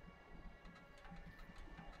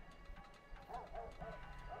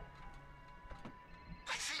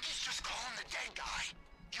 I think he's just calling the dead guy.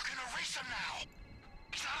 You can erase him now.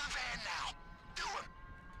 He's out of the van now. Do him.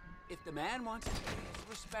 If the man wants to pay his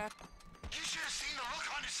respect... You should have seen the look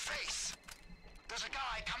on his face. There's a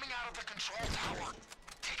guy coming out of the control tower.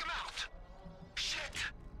 Take him out. Shit.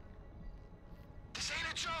 This ain't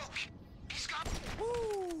a joke. He's got...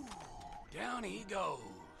 Woo! Down he goes.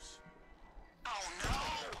 Oh no!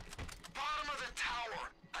 Bottom of the tower.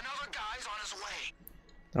 Another guy's on his way.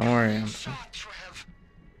 Don't worry, I'm Shot, Trev.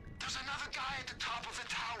 There's another guy at the top of the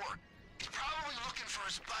tower. He's probably looking for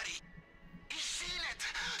his buddy. He's seen it.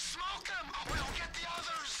 Smoke him. We'll get the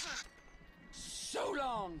others. So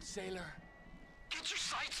long, sailor. Get your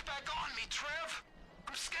sights back on me, Trev.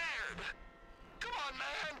 I'm scared. Come on,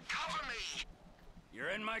 man. Cover me.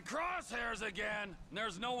 You're in my crosshairs again. And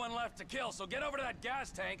there's no one left to kill, so get over to that gas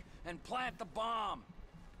tank and plant the bomb.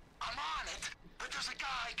 I'm on it, but there's a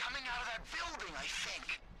guy coming out of that building, I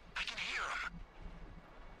think. I can hear him.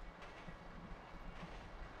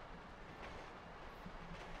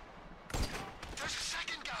 There's a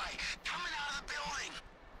second guy coming out of the building.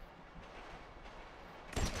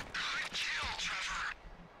 Good kill, Trevor.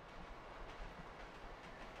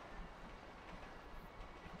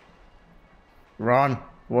 Ron,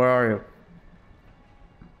 where are you?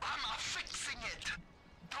 I'm fixing it.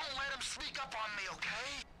 Don't let him sneak up on me,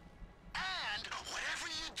 okay? And whatever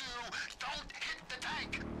you do, don't hit the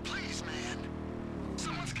tank. Please, man.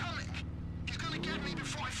 Someone's coming. He's gonna get me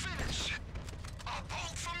before I finish. A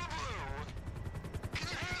bolt from the blue. Can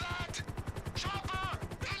you hear that? Chopper,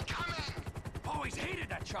 incoming! Always hated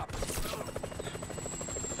that chopper.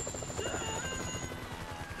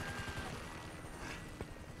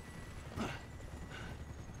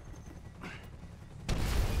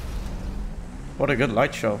 What a good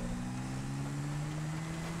light show.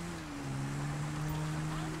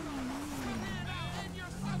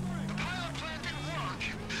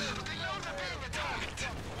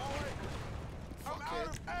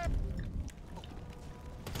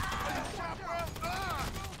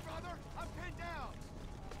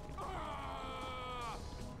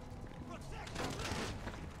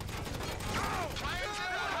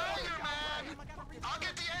 I'll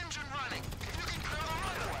get the engine running. You can clear the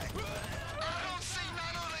right away. I don't see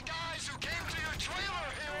none of the guys who came to your trailer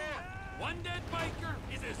here. One dead biker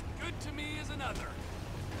is as good to me as another.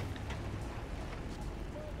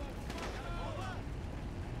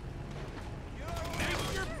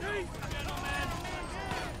 Make your peace, gentlemen.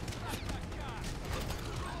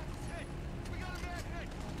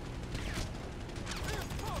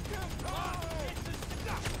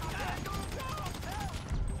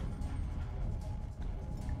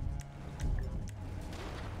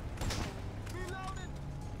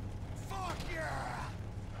 Fuck yeah!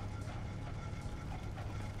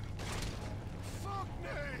 Fuck me!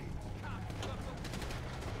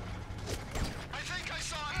 I think I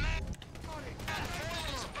saw a man at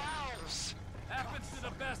Foyle's bowels. Happens to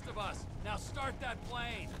the best of us. Now start that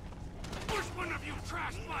plane. Which one of you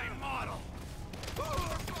trashed my model? For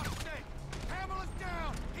fuck's sake! Fella's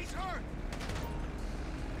down! He's hurt!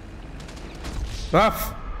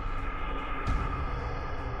 Buff!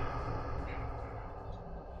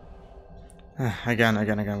 Again.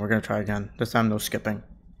 We're gonna try again. This time, no skipping.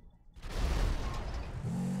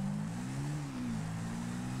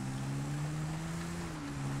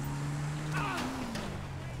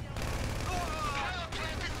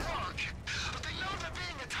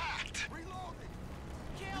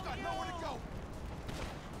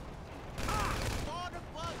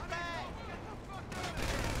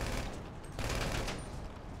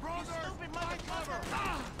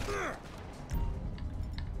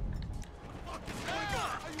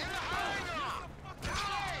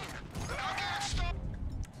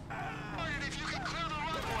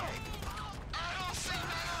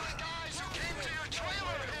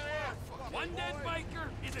 One dead biker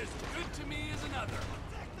is as good to me as another.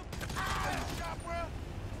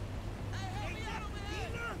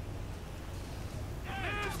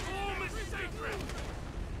 Man's home is sacred.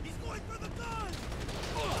 He's going for the gun.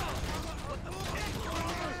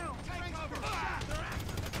 Take cover.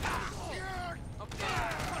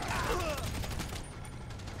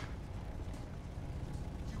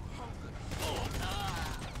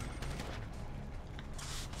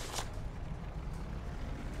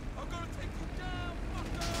 I'm gonna take you down,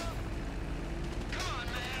 fucker! Come on,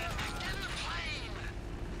 man! Get in the plane!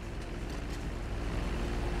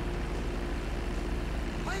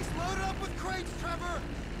 Plane's loaded up with crates, Trevor!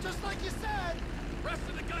 Just like you said! Rest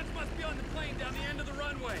of the guns must be on the plane down the end of the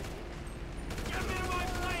runway. Get me to my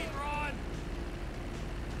plane, Ron!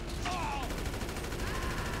 Oh!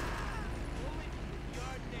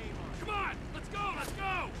 Come on! Let's go! Let's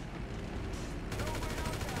go!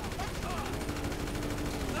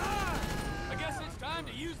 I guess it's time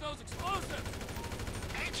to use those explosives!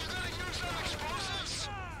 Ain't you gonna use them explosives?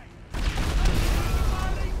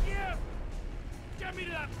 Get me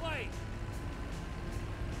to that plane!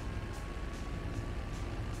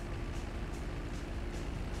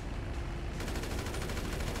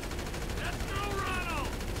 Let's go, Ronald!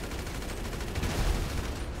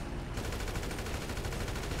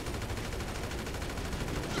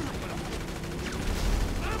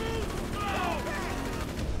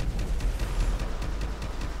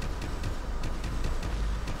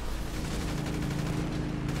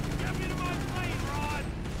 Get me to my plane, Ron!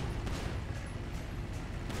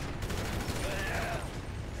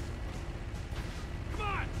 Come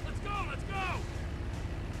on, let's go, let's go!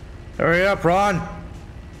 Hurry up, Ron!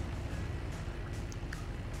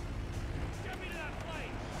 Get me to that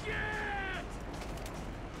plane! Shit!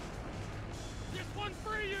 This one's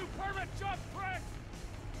for you, permit jump prick!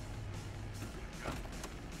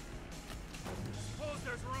 Suppose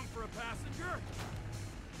there's room for a passenger?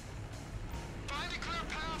 Find a clear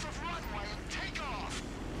path of runway and take off!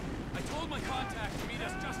 I told my contact to meet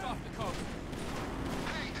us just off the coast.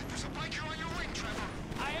 Hey, there's a biker on your wing, Trevor!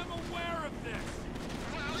 I am aware of this!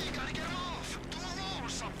 Well, you gotta get him off! Do a roll or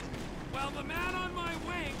something! While the man on my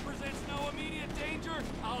wing presents no immediate danger,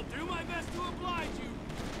 I'll do my best to oblige you.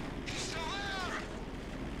 He's still there!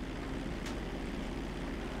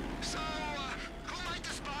 So, who might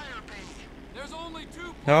this buyer be? There's only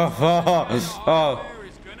two Oh. Where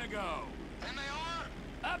is gonna go? And they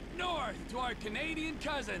are? Up north to our Canadian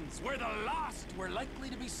cousins, where the lost were likely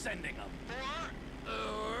to be sending them.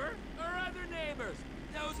 Or our other neighbors,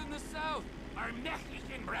 those in the south, our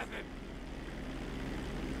Mexican brethren.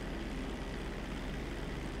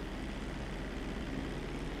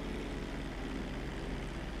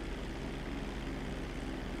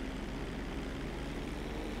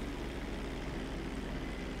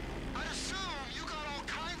 I assume you got all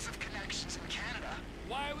kinds of connections in Canada.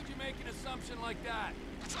 Why would you make an assumption like that?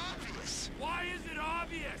 It's obvious. Why is it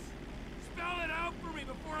obvious? Spell it out for me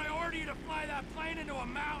before I order you to fly that plane into a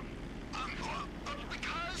mountain.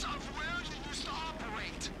 Because of where you used to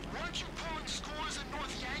operate. Weren't you pulling scores in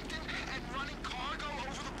North Yankton and running cargo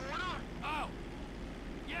over the border? Oh.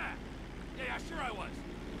 Yeah. Yeah, sure I was.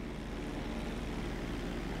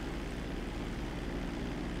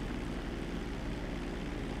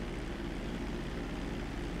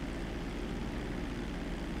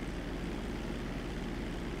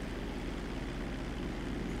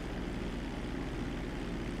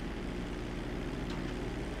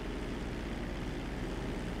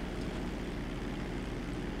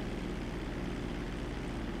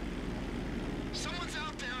 Someone's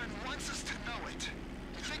out there and wants us to know it.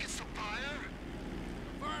 You think it's the buyer?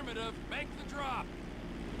 Affirmative. Make the drop.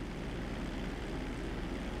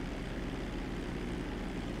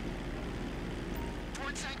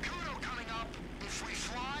 Fort Zancudo coming up. If we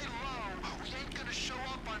fly low, we ain't gonna show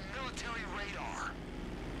up on military radar.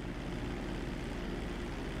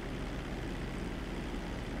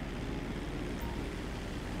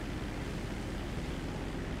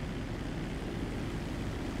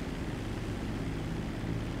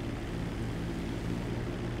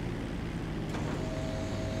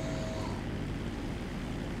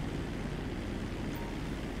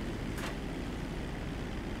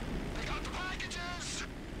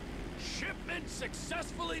 Shipment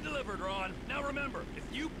successfully delivered, Ron. Now remember, if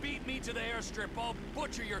you beat me to the airstrip, I'll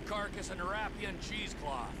butcher your carcass and wrap you in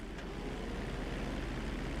cheesecloth.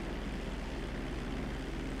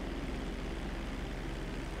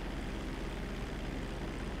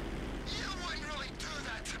 You wouldn't really do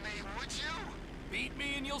that to me, would you? Beat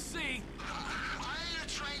me and you'll see. I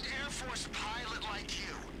ain't a trained Air Force pilot like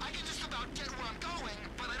you. I can just about get where I'm going,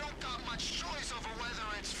 but I don't got much choice over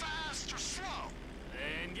whether it's fast or slow.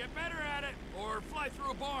 Then get better at it, or fly through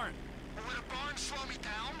a barn. Would a barn slow me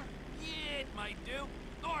down? Yeah, it might do.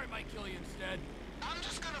 Or it might kill you instead. I'm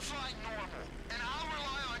just gonna fly normal, and I'll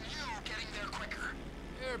rely on you getting there quicker.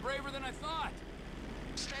 You're braver than I thought.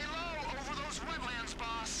 Stay low over those wetlands,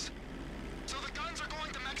 boss. So the guns are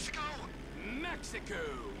going to Mexico? Mexico!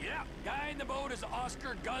 Yeah, guy in the boat is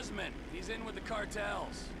Oscar Guzman. He's in with the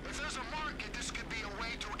cartels. If there's a market, this could be a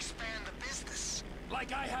way to expand the business.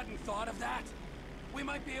 Like I hadn't thought of that. We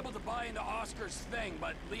might be able to buy into Oscar's thing,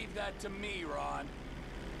 but leave that to me, Ron.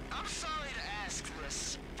 I'm sorry to ask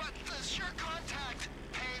this, but does your contact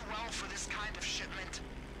pay well for this kind of shipment?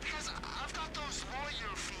 Because I've got those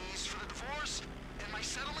lawyer fees for the divorce and my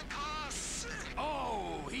settlement costs.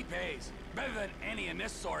 Oh, he pays. Better than any in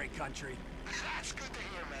this sorry country. That's good to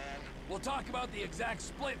hear, man. We'll talk about the exact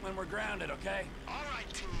split when we're grounded, okay? All right,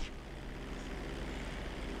 T.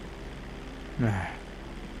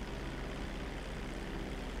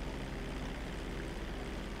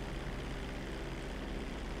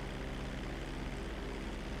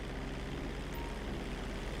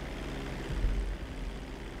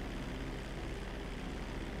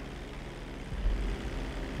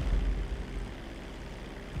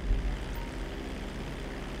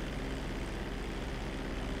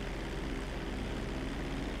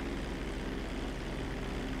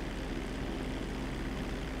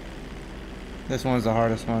 This one's the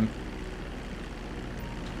hardest one.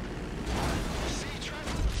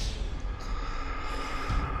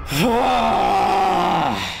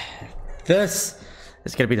 This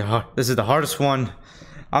is gonna be this is the hardest one.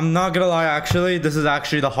 I'm not gonna lie, actually, this is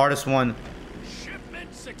actually the hardest one.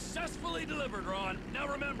 Shipment successfully delivered, Ron. Now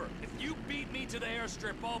remember, if you beat me to the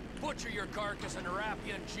airstrip, I'll butcher your carcass and wrap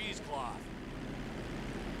you in cheesecloth.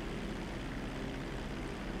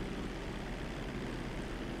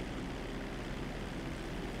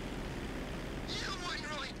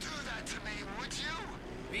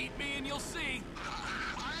 Beat me and you'll see.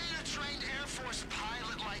 I ain't a trained Air Force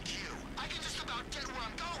pilot like you. I can just about get where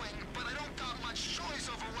I'm going, but I don't got much choice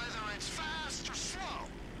over whether it's fast or slow.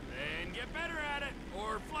 Then get better at it,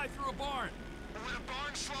 or fly through a barn. Would a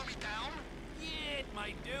barn slow me down? Yeah, it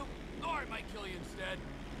might do. Or it might kill you instead.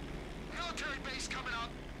 Military base coming up.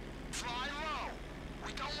 Fly low.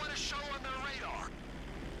 We don't want to show on their radar.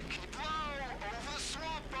 Keep low over the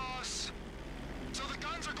swamp, boss. So the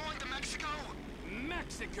guns are going to Mexico?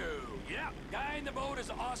 Mexico! Yeah, guy in the boat is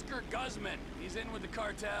Oscar Guzman. He's in with the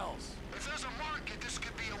cartels. If there's a market, this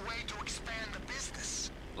could be a way to expand the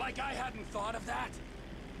business. Like I hadn't thought of that.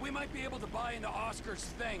 We might be able to buy into Oscar's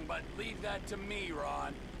thing, but leave that to me,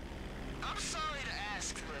 Ron. I'm sorry to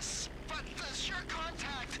ask this, but does your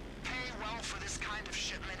contact pay well for this kind of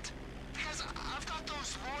shipment? Because I've got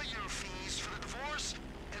those lawyer fees for the divorce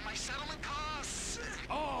and my settlement costs.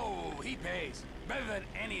 Oh, he pays. Better than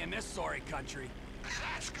any in this sorry country.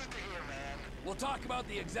 That's good to hear, man. We'll talk about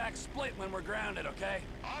the exact split when we're grounded, okay?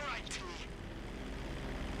 All right, T.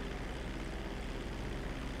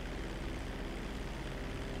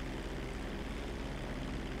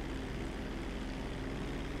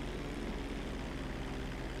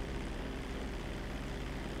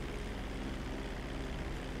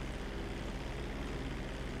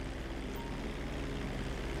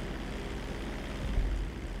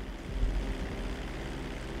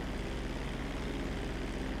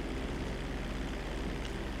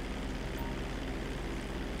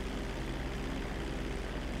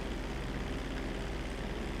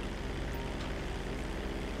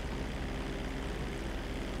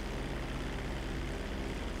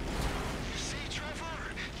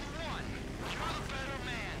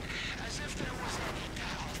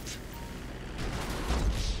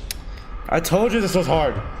 I told you this was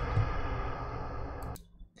hard.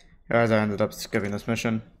 Guys, I ended up skipping this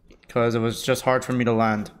mission because it was just hard for me to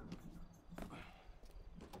land.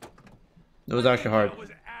 It was actually hard. That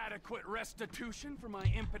was adequate restitution for my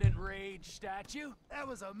impotent rage statue. That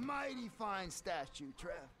was a mighty fine statue,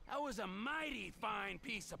 Trev. That was a mighty fine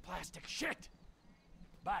piece of plastic shit.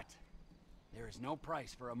 But there is no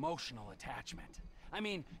price for emotional attachment. I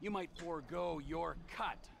mean, you might forego your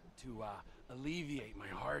cut to alleviate my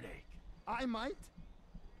heartache. I might?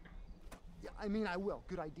 Yeah, I mean, I will.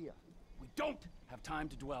 Good idea. We don't have time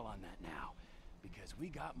to dwell on that now. Because we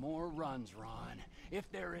got more runs, Ron. If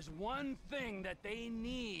there is one thing that they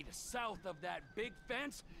need south of that big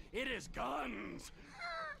fence, it is guns.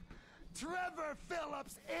 Trevor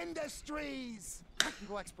Phillips Industries.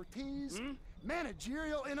 Technical expertise,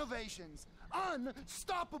 managerial innovations,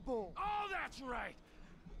 unstoppable. Oh, that's right.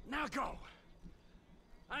 Now go.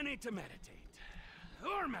 I need to meditate.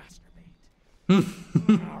 Or masturbate.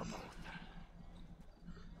 Or both.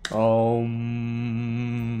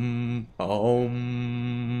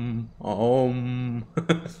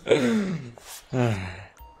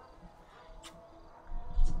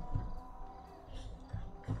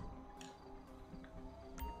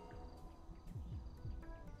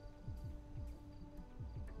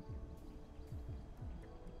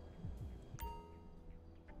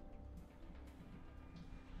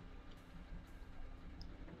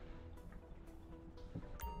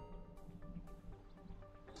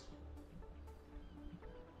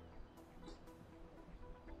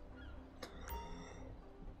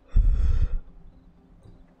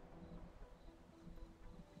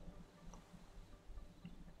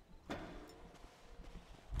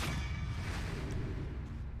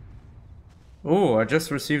 Oh, I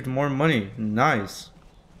just received more money. Nice.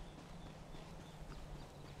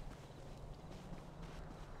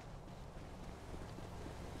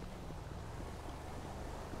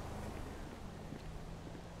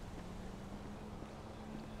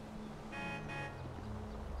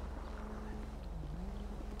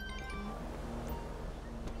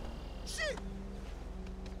 Shit!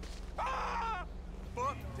 Ah!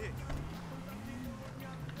 Fuck this.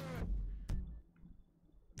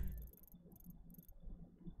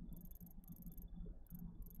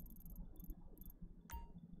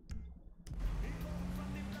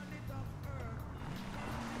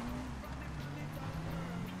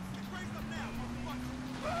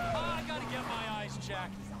 I gotta get my eyes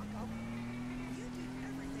checked.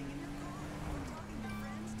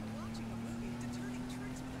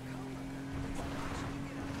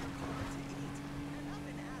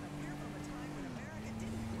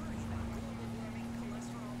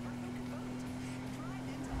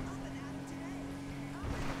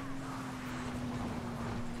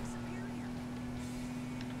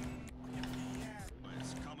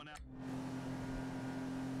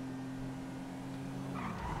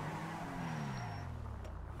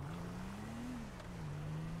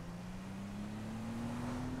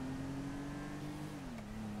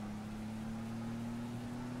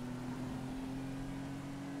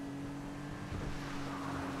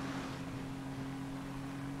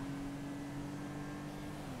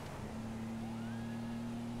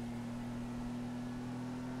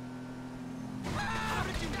 How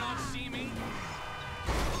did you not see me?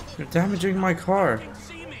 You're damaging my car.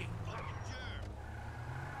 See me.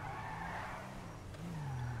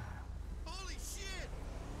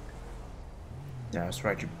 Yeah, that's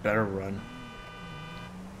right. You better run.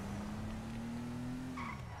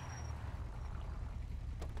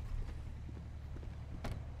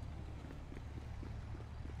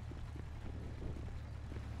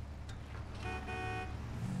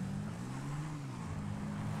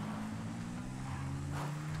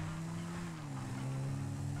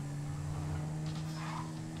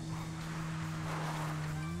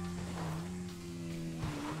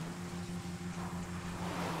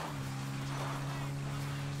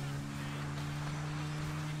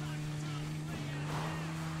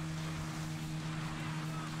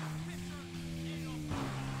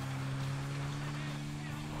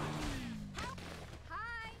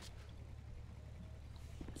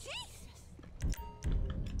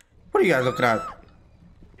 What are you guys looking at?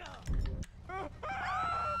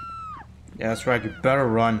 Yeah, that's right. You better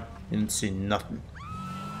run. You didn't see nothing.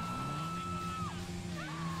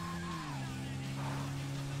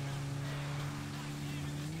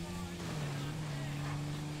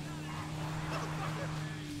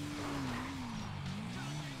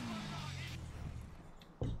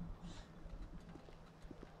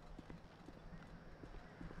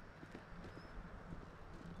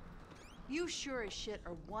 You sure as shit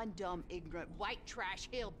are one dumb, ignorant, white trash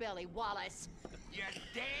hillbilly, Wallace. You're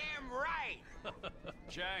damn right!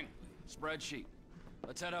 Chang, spreadsheet.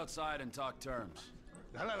 Let's head outside and talk terms.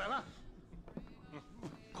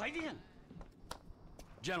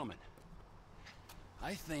 Gentlemen,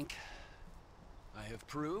 I think I have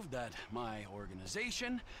proved that my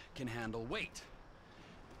organization can handle weight.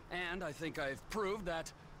 And I think I've proved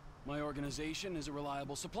that my organization is a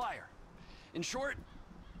reliable supplier. In short,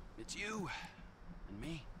 it's you and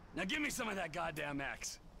me. Now give me some of that goddamn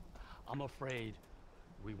X. I'm afraid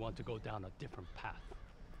we want to go down a different path.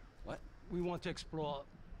 What? We want to explore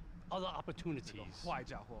other opportunities.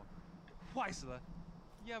 坏死了，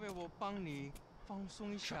要不要我帮你放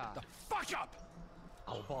松一下 The fuck up!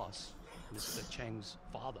 Our boss, Mr. Cheng's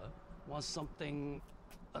father, wants something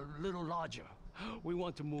a little larger. We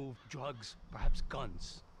want to move drugs, perhaps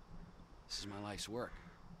guns. This is my life's work.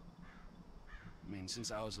 I mean,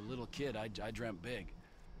 since I was a little kid, I dreamt big.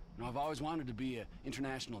 You know, I've always wanted to be an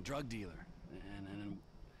international drug dealer and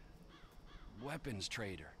a weapons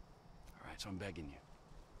trader. All right, so I'm begging you.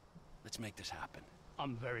 Let's make this happen.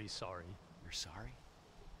 I'm very sorry. You're sorry?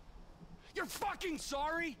 You're fucking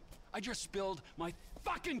sorry? I just spilled my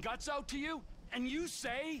fucking guts out to you, and you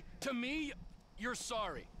say to me you're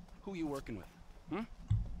sorry. Who are you working with? Hmm?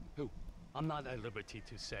 Who? I'm not at liberty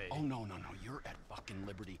to say. Oh, no, you're at fucking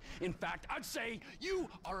liberty. In fact, I'd say you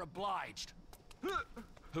are obliged.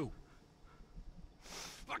 Who?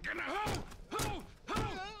 Fucking who?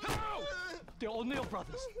 The O'Neill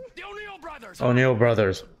brothers. The O'Neill brothers! O'Neill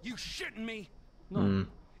brothers. You shitting me? No.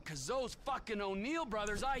 Cause those fucking O'Neill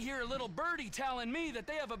brothers, I hear little birdie telling me that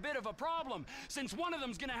they have a bit of a problem, since one of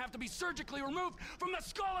them's gonna have to be surgically removed from the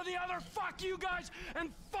skull of the other. Fuck you guys,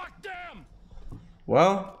 and fuck them!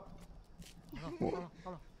 Well.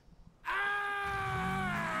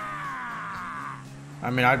 I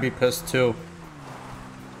mean, I'd be pissed too.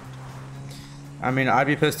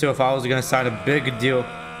 If I was gonna sign a big deal.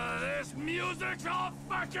 This music's all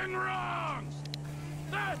fucking wrong!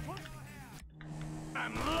 That's what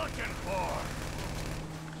I'm looking for!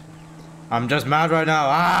 I'm just mad right now.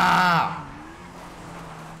 Ah!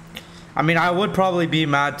 I mean, I would probably be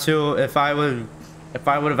mad too if I would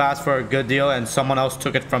have asked for a good deal and someone else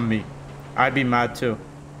took it from me. I'd be mad too.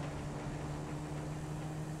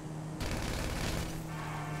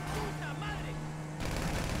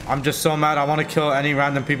 I'm just so mad. I want to kill any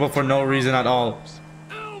random people for no reason at all.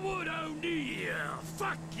 Elwood O'Neill!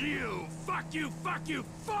 Fuck you! Fuck you! Fuck you!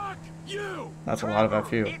 Fuck you! That's a lot of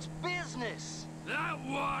FU. It's business. That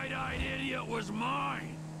wide-eyed idiot was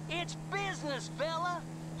mine. It's business, fella.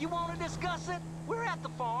 You want to discuss it? We're at the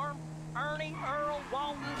farm. Ernie, Earl,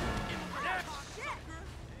 Walton.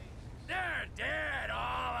 They're dead,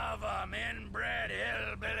 all of them. Inbred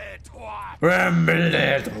hillbilly twat.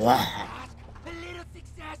 Hillbilly twat. A little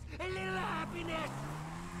success, a little happiness.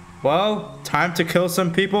 Well, time to kill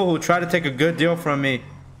some people who try to take a good deal from me.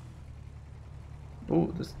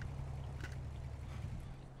 Ooh, this.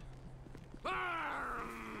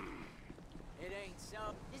 It ain't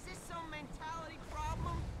some. Is this some mentality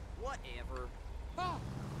problem? Whatever.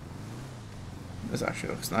 This actually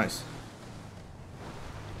looks nice.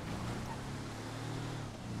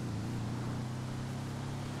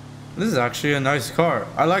 This is actually a nice car.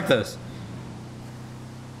 I like this.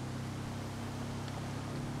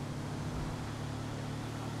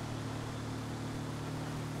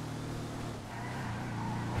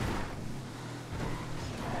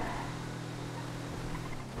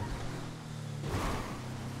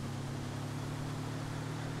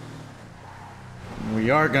 We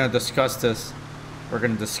are gonna discuss this. We're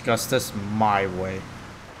gonna discuss this my way.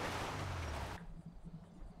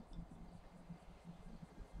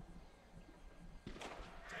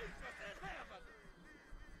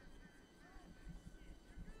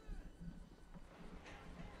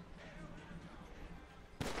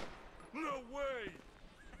 No way!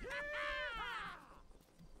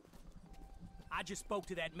 I just spoke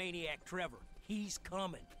to that maniac Trevor. He's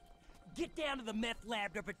coming. Get down to the meth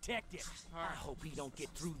lab to protect him. I hope he don't get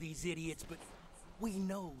through these idiots, but we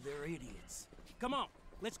know they're idiots. Come on,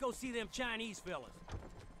 let's go see them Chinese fellas.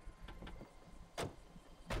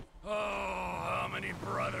 Oh, how many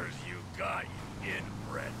brothers you got, you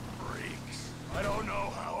inbred freaks? I don't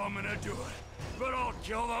know how I'm gonna do it, but I'll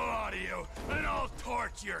kill the lot of you, and I'll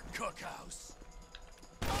torch your cookhouse.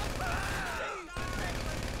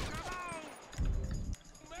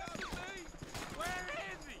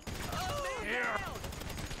 Here.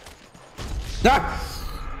 Ah!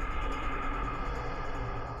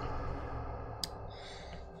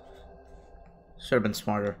 Should have been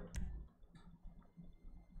smarter.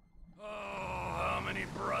 Oh, how many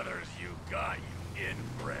brothers you got, you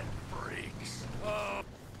inbred freaks?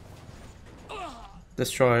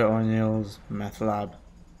 Destroy O'Neill's meth lab.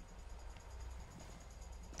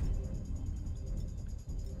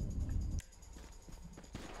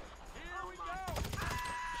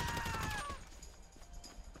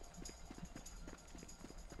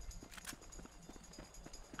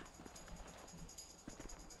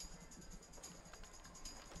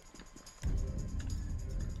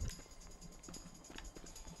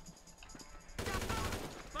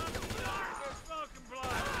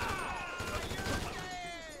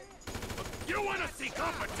 You wanna see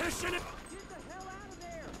competition?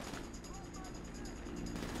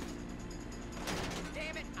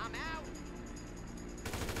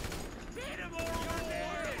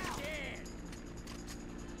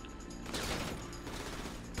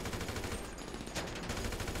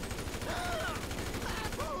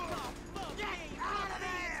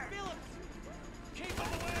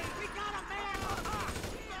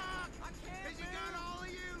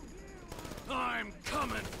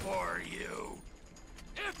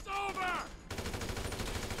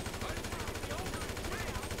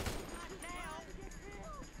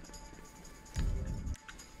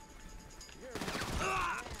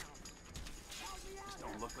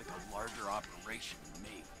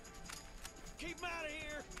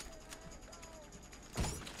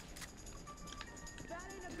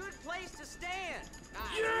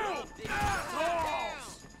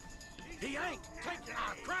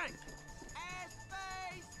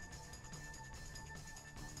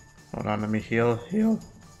 Hold on, let me heal.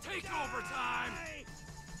 Take over time.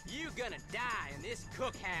 You gonna die in this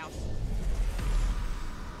cookhouse.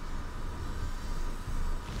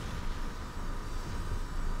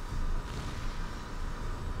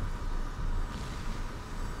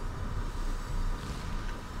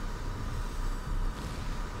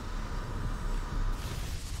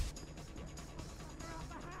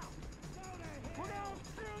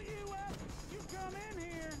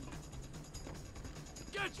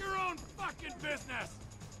 Get your own fucking business!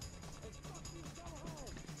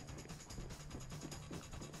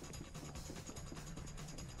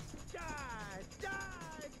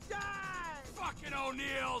 Die! Fucking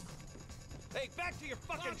O'Neills! Hey, back to your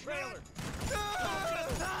fucking trailer!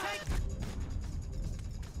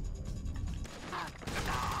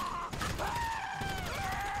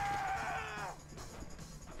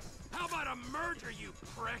 How about a merger, you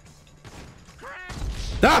prick?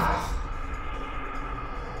 Stop!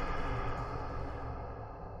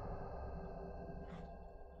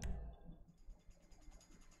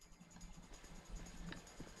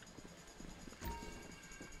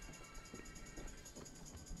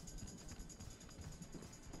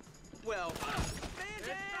 Well, stand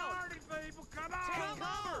down! People, come on! Take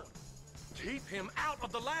cover! Keep him out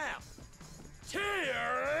of the lab!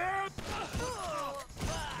 Tear!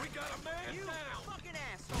 We got a man You down! fucking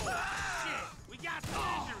asshole! Shit, we got some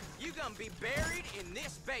injuries! You gonna be buried in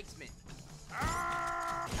this basement!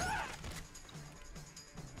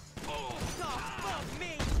 Oh, fuck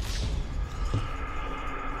me!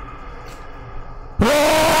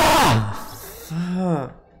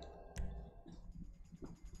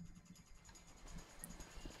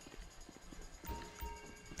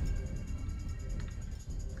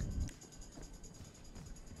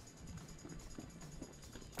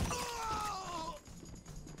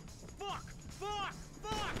 Fuck.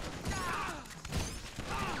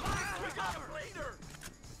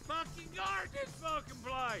 Fucking guard this fucking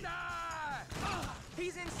place!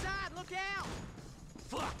 He's inside, look out!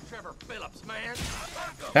 Fuck Trevor Phillips, man!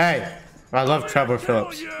 Hey, I love Trevor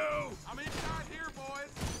Phillips. I'm inside here,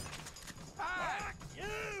 boys! Fuck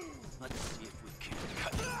you! Let's see if we can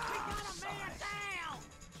cut him. We got a man down!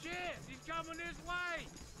 Shit, he's coming this way!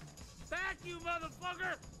 Back, you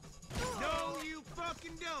motherfucker! No, you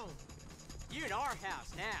fucking don't! You're in our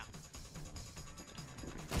house now.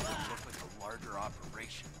 Looks like a larger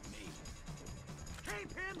operation to me.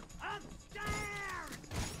 Keep him upstairs!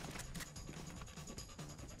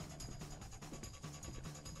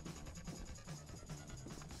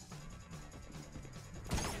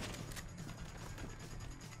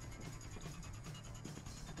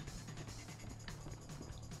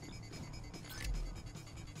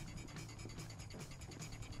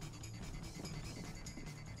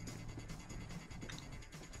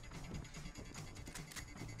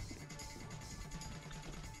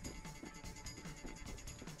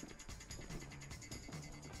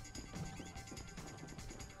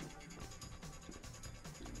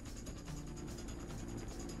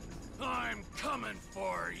 I'm coming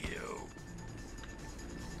for you.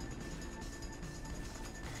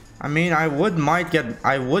 I mean, I would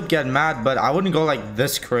get mad, but I wouldn't go like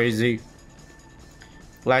this crazy.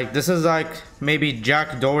 Like, this is like maybe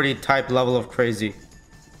Jack Doherty type level of crazy.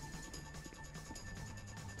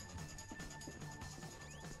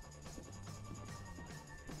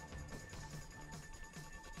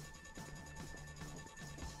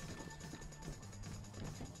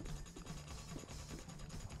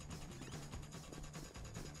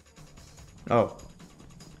 Oh.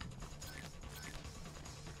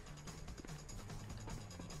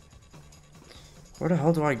 Where the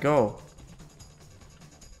hell do I go?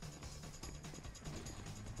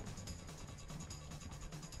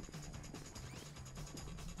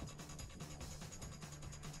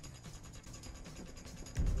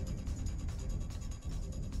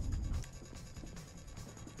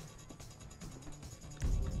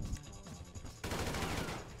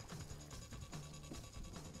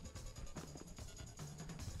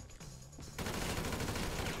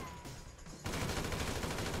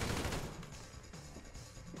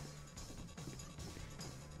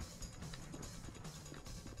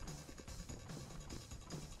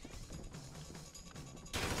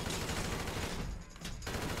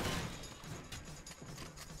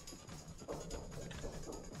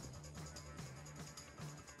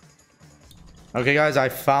 Okay, guys, I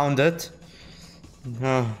found it.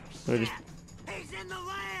 Oh, He's in the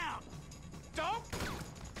lab! Don't!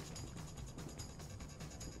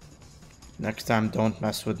 next time, don't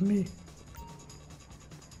mess with me.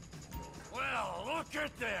 Well, look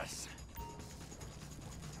at this.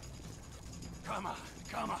 Come on,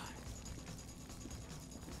 come on.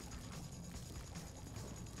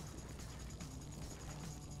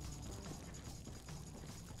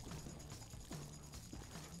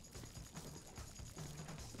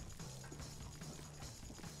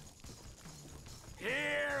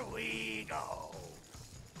 go.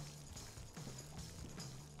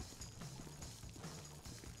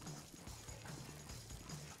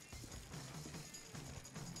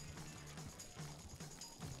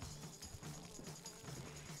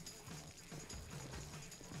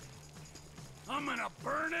 I'm gonna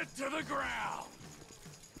burn it to the ground.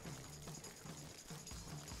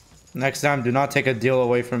 Next time, do not take a deal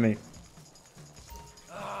away from me.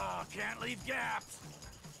 Can't leave gaps.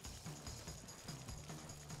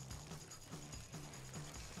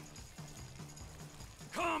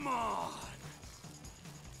 Come on.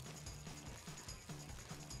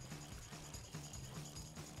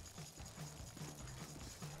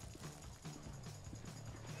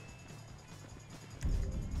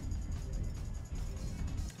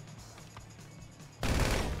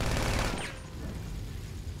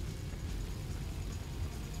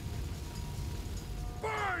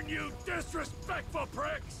 Burn, you disrespectful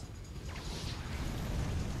pricks!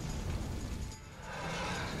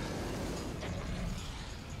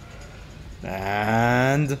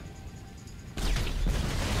 And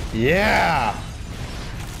yeah.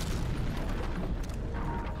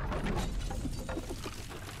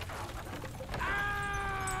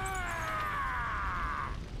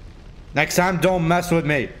 Next time, don't mess with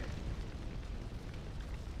me.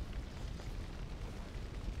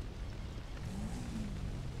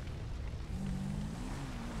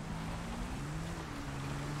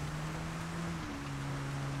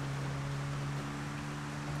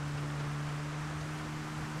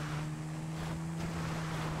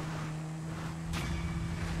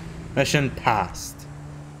 Mission passed.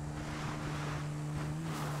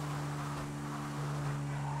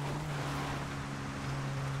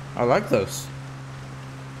 I like those.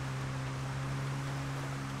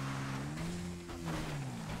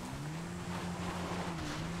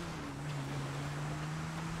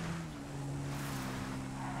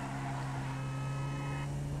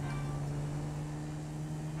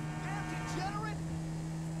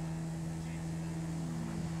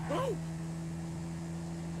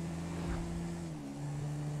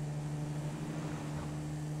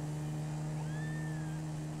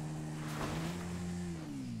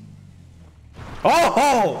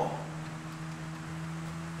 Oh!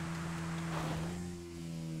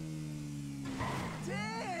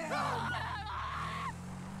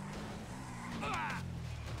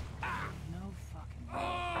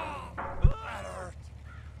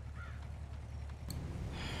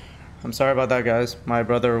 I'm sorry about that, guys. My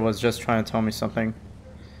brother was just trying to tell me something,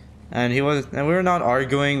 and we were not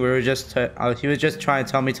arguing. We were just he was just trying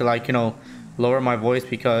to tell me to, like, you know, lower my voice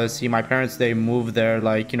because my parents, they moved their,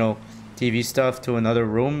 like, you know, TV stuff to another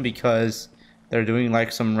room because they're doing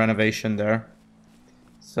like some renovation there.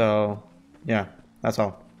 So yeah, that's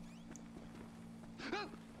all.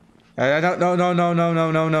 No.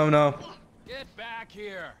 Get back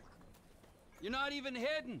here. You're not even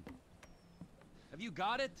hidden. Have you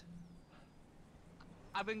got it?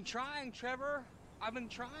 I've been trying, Trevor. I've been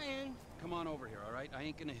trying. Come on over here, all right? I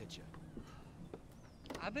ain't gonna hit you.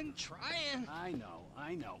 I've been trying. I know.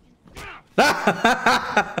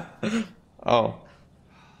 Oh.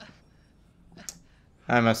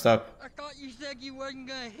 I messed up. I thought you said you wasn't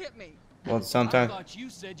gonna hit me. Well, sometimes. I thought you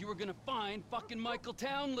said you were gonna find fucking Michael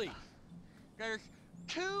Townley. There's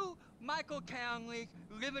two Michael Townleys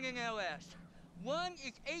living in LS. One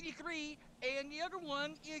is 83 and the other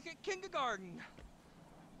one is at kindergarten.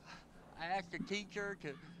 I asked the teacher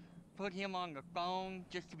to put him on the phone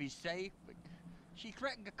just to be safe, but she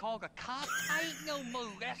threatened to call the cops. I ain't no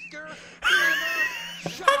molester.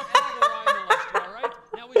 Shut up, I'm a molester, all right?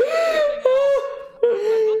 Now we got anything else. I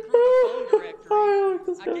looked through the phone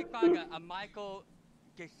directory. I did find a Michael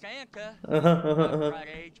DeSanta, right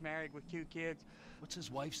age, married with 2 kids. What's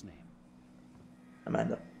his wife's name?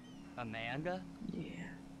 Amanda. Amanda? Yeah.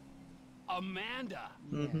 Amanda?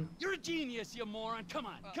 Mm-hmm. You're a genius, you moron. Come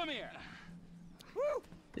on, come here. Woo!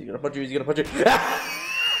 He's gonna punch you, he's gonna punch you. Don't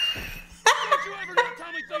you ever not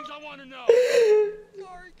tell me things I want to know.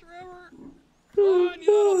 Sorry, Trevor. Come on,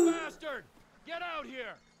 you little bastard. Get out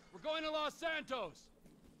here. We're going to Los Santos.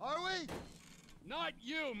 Are we? Not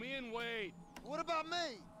you, me and Wade. What about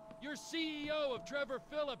me? You're CEO of Trevor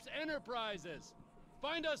Phillips Enterprises.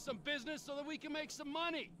 Find us some business so that we can make some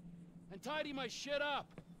money. And tidy my shit up.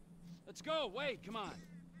 Let's go. Wade, come on.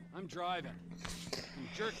 I'm driving. You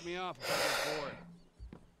jerk me off if I get bored.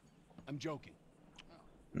 I'm joking.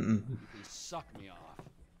 You can suck me off.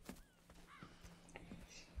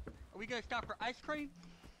 Are we gonna stop for ice cream?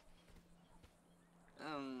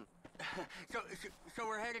 So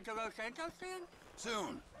we're headed to Los Santos then?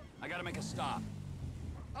 Soon. I gotta make a stop.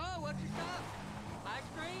 Oh, what's the stop? Ice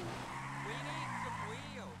cream? We need some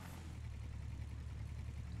wheels.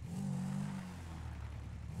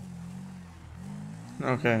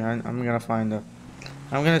 Okay, I'm gonna find it.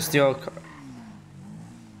 I'm gonna steal.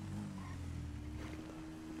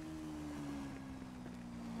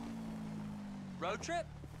 Road trip?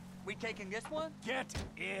 We taking this one? Get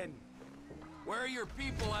in. Where are your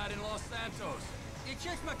people at in Los Santos? It's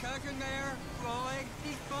just my cousin there, Floyd.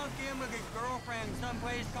 He's bunked in with his girlfriend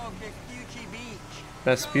someplace called Vespucci Beach.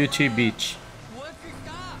 Vespucci Beach. What's your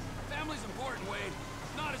stop? Family's important, Wade.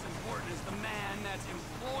 Not as important as the man that's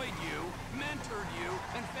employed you, mentored you,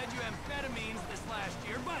 and fed you amphetamines this last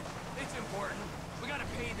year, but it's important. We gotta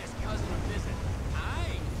pay this cousin a visit.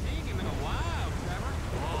 I ain't seen him in a while, Trevor.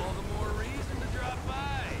 All the more reason to drop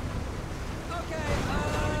by. Okay,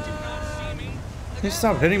 Did you not see me? Can you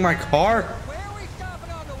stop hitting my car? Where are we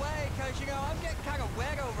stopping on the way? Cause, you know, I'm getting kind of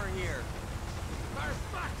wet over here. For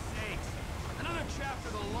fuck's sakes. Another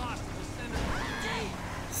chapter of the Lost has descended.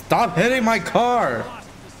 Stop hitting my car! Lost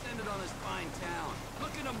has descended on this fine town.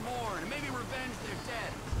 Looking to mourn and maybe revenge their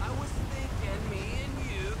dead. I was thinking me and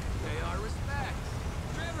you could pay our respects.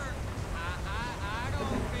 Trevor, I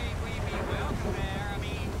don't think we'd be welcome there. I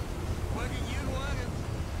mean, what do you want to...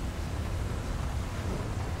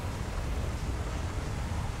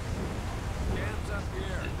 Cam's up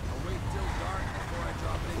here. I'll wait till dark before I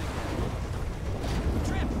drop in again.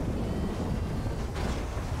 Trip!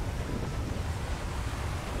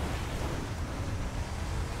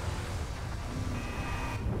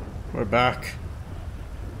 We're back.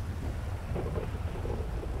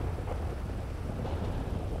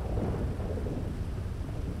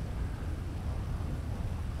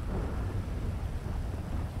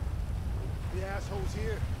 The assholes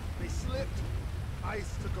here, they slipped.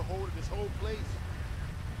 Ice took a hold of this whole place.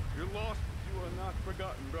 You're lost, but you are not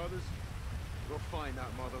forgotten, brothers. Go find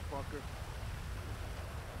that motherfucker.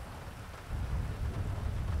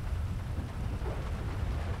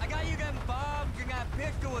 I got you them bombs and that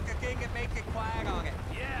pistol with the thing that makes it quiet on it.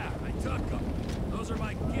 Yeah, I took them. Those are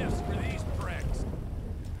my gifts for these pricks.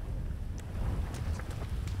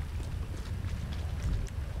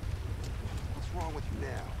 What's wrong with you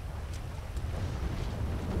now?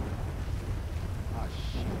 Ah,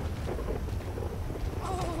 shit.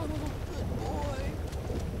 Oh, good boy.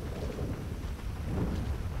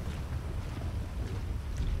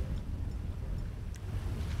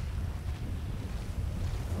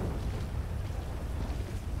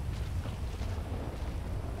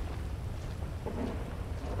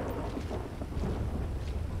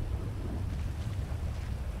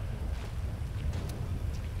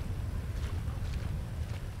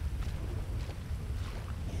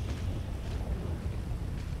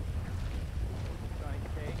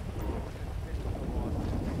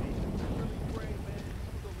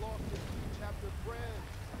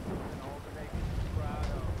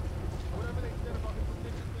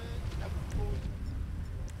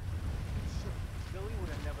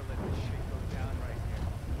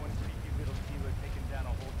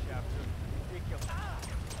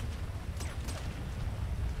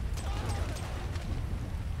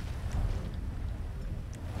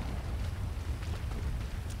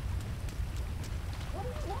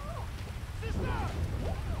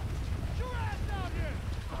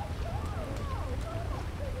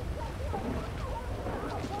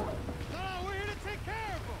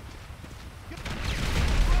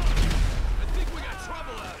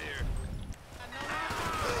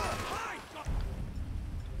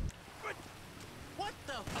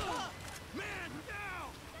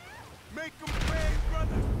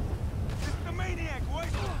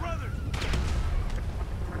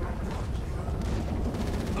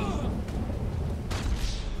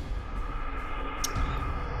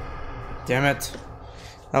 Damn it.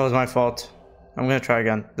 That was my fault. I'm gonna try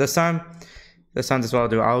again. This time this is what I'll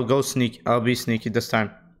do. I'll go sneak. I'll be sneaky this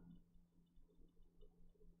time.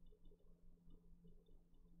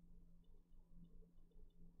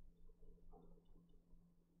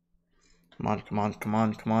 Come on, come on, come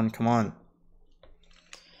on, come on, come on.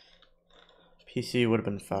 PC would have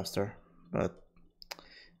been faster, but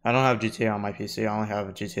I don't have GTA on my PC. I only have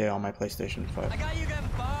GTA on my PlayStation 5. I got you them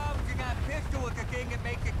bombs and that pistol with the thing that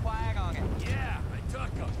makes it quiet on it. Yeah, I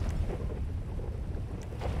took them.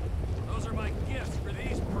 Those are my gifts for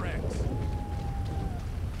these pricks.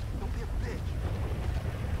 Don't be a bitch.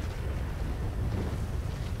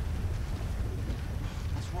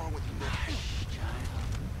 What's wrong with you, man?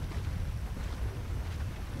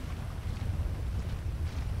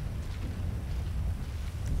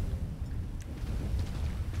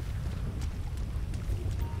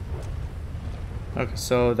 Okay,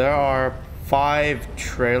 so there are 5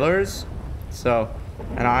 trailers. So,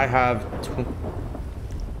 and I have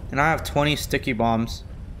 20 sticky bombs.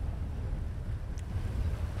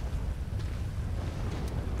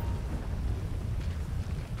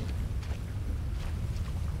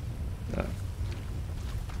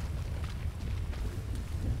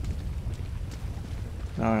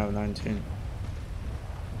 Now I have 19.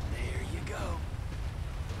 There you go.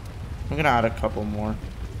 I'm gonna add a couple more.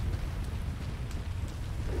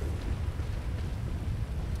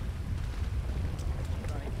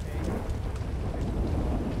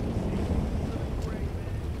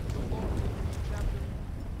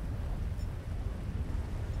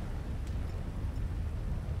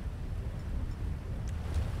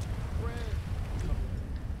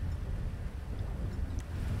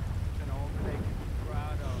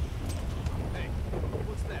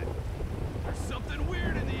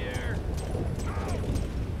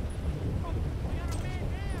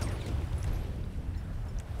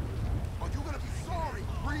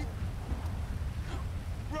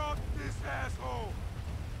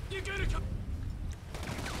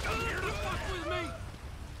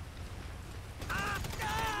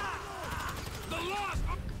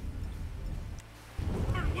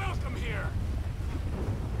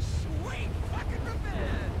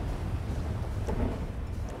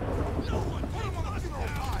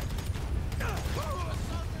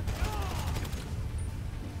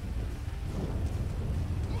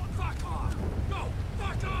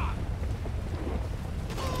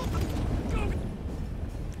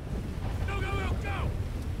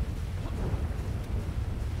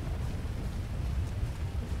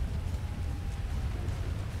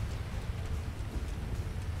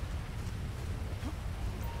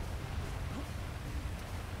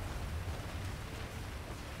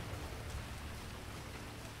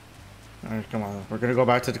 Alright, come on. We're gonna go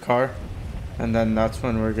back to the car, and then that's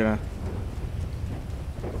when we're gonna...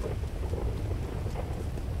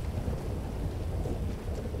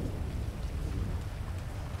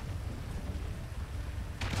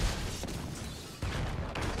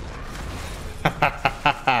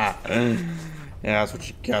 Yeah, that's what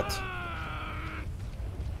you get.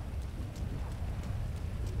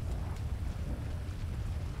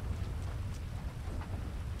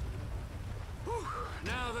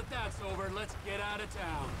 Now that that's over, let's get out of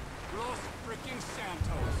town. Los freaking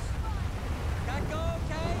Santos. That go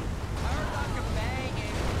okay? I heard like a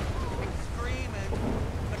banging and screaming,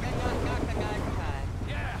 but then not the guy's time.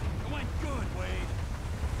 Yeah, it went good, Wade.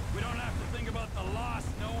 We don't have to think about the loss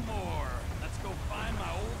no more. Let's go find my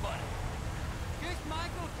old buddy. This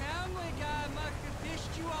Michael Townley guy must have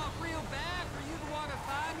pissed you off real bad for you to want to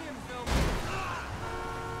find him so much.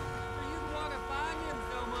 For you to want to find him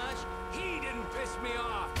so much. He didn't piss me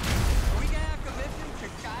off. Are we gonna have to listen to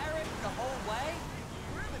Cyrus the whole way?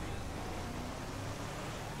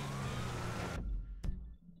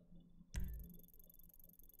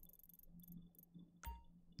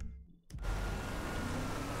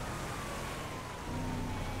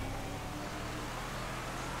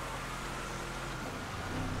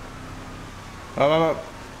 Up.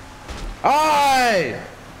 Aye!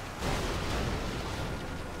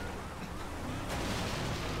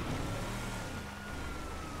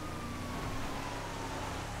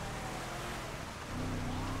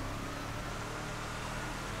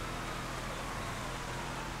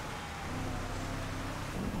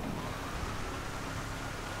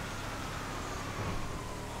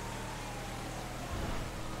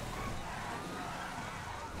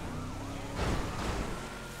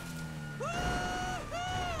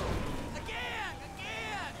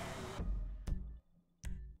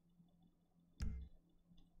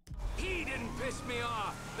 Pissed me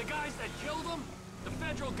off. The guys that killed him, the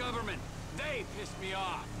federal government, they pissed me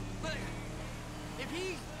off. But if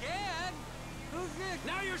he's dead, who's this?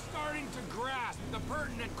 Now you're starting to grasp the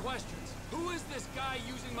pertinent questions. Who is this guy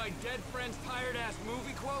using my dead friend's tired-ass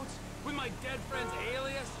movie quotes? With my dead friend's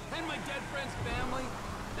alias? And my dead friend's family?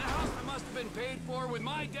 And a house that must have been paid for with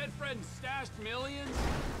my dead friend's stashed millions?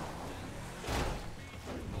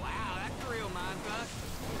 Wow, that's a real mindfuck.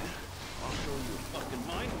 I'll show you a fucking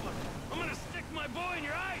mindfuck. I'm gonna stick my boy in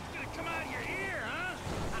your eye. It's gonna come out of your ear, huh?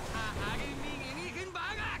 I didn't mean anything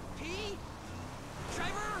by that, P.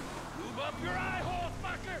 Trevor! Move up your eye hole,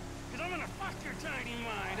 fucker! Cause I'm gonna fuck your tiny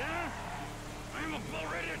mind, huh? I'm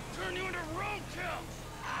about ready to turn you into roadkill!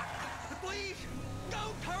 Please,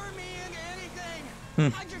 don't turn me into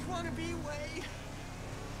anything! I just want to be Wade.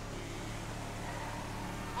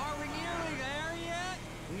 Are we nearly there yet?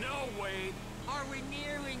 No, Wade. Are we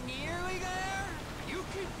nearly there? You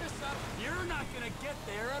keep this up, you're not gonna get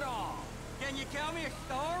there at all. Can you tell me a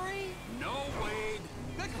story? No, Wade.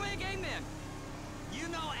 Let's play a game then. You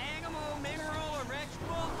know animal, mineral, or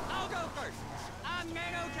vegetable? I'll go first. I'm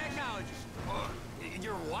nanotechnology.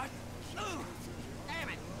 You're what? Ooh, damn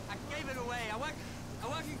it. I gave it away. I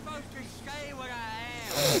wasn't supposed to say what I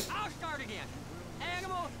am. I'll start again.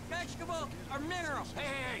 Animal, vegetable, or mineral?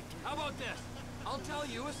 Hey, how about this? I'll tell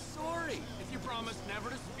you a story if you promise never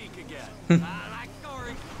to speak again. I like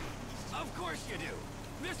stories. Of course you do.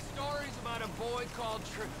 This story's about a boy called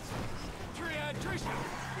Trisha.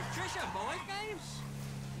 Is Trisha a boy's name?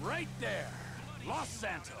 Right there. Los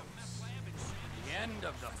Santos. The end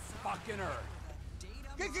of the fucking earth.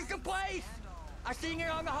 This is the place! I seen it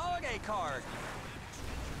on the holiday card.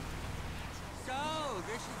 So,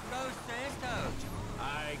 this is Los Santos.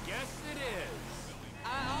 I guess it is.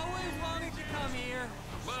 I always wanted to come here.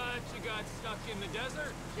 But you got stuck in the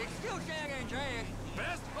desert. It's still San Andreas.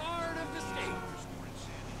 Best part of the state.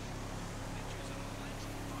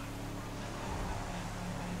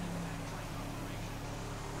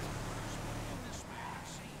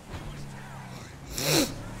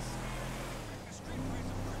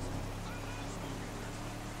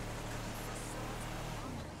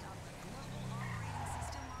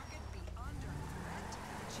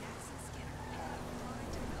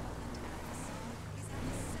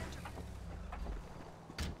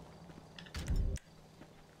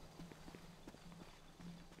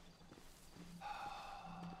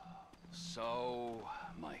 So,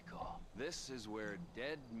 Michael, this is where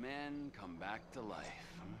dead men come back to life.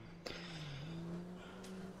 Huh?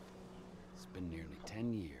 It's been nearly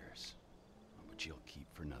 10 years, but you'll keep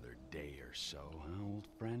for another day or so, huh, old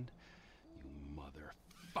friend? You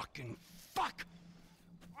motherfucking fuck!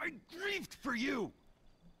 I grieved for you!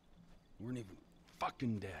 You weren't even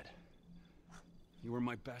fucking dead. You were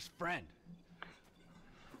my best friend.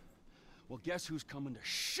 Well, guess who's coming to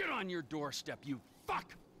shit on your doorstep, you fuck!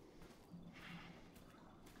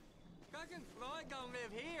 Cousin Floyd don't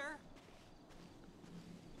live here.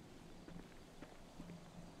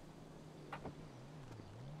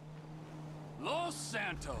 Los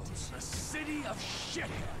Santos, a city of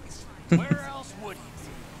shitheads. Where else would he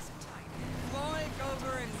be? Floyd's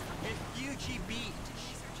over in Fuji Beach.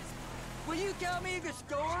 Will you tell me the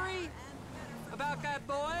story about that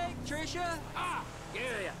boy, Trisha? Ah,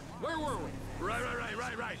 yeah. Where were we?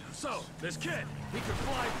 Right. So, this kid, he could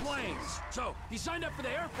fly planes. So, he signed up for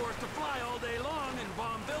the Air Force to fly all day long and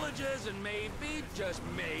bomb villages and maybe, just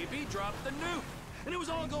maybe, drop the nuke. And it was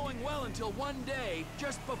all going well until one day,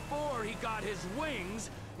 just before he got his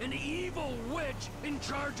wings, an evil witch in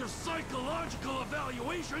charge of psychological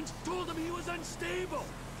evaluations told him he was unstable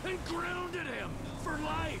and grounded him for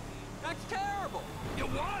life. That's terrible. It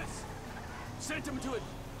was. Sent him to a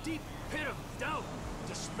deep pit of doubt,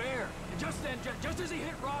 despair. And just then, just as he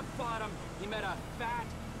hit rock bottom, he met a fat,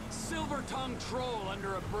 silver-tongued troll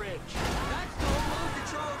under a bridge. That's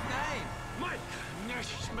the troll's name. Mike.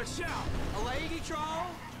 Michelle. A lady troll?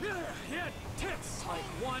 Yeah, he had tits like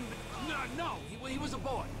one. No, he was a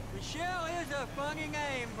boy. Michelle is a funny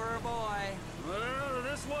name for a boy. Well,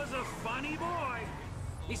 this was a funny boy.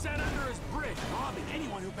 He sat under his bridge, robbing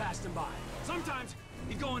anyone who passed him by. Sometimes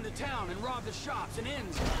he'd go into town and rob the shops and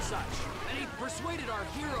inns and such. And he persuaded our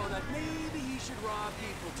hero that maybe he should rob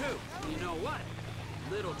people too. And you know what?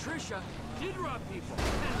 Little Trisha did rob people,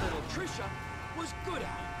 and little Trisha was good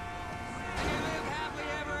at it. And they lived happily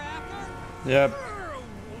ever after? Yep. For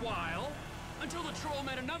a while, until the troll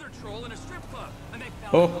met another troll in a strip club, and they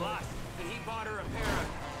fell in lust, and he bought her a pair of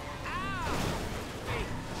fake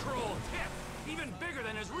troll tits, even bigger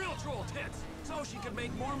than his real troll tits, so she could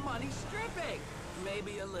make more money stripping.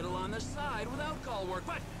 Maybe a little on the side without call work,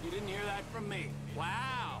 but you didn't hear that from me.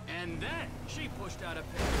 Wow. And then she pushed out a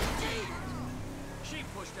pair of gators. She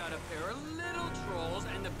pushed out a pair of little trolls,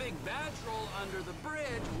 and the big bad troll under the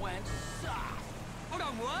bridge went soft. Hold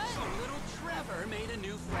on, what? So little Trevor made a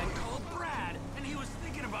new friend called Brad, and he was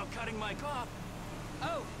thinking about cutting Mike off.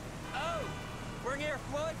 Oh, we're near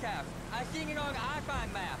Floyd's house. I seen it on the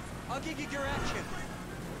iPhone map. I'll give you directions.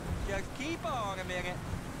 Just keep on a minute.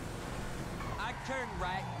 I turn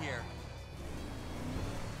right here.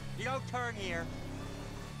 You don't turn here.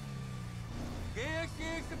 This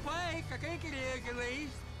is the place. I think it is, at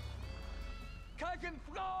least. Cousin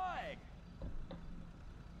Floyd!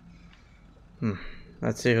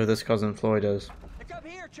 Let's see who this cousin Floyd is. It's up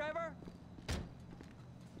here, Trevor.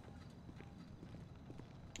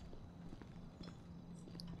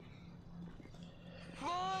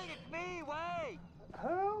 Floyd, it's me, Wade.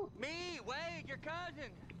 Who? Me, Wade, your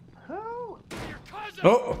cousin. Who? Your cousin!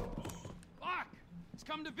 Oh! Fuck! He's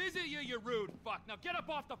come to visit you, you rude fuck. Now get up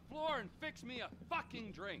off the floor and fix me a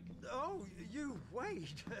fucking drink. Oh, you,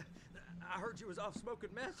 wait. I heard you was off smoking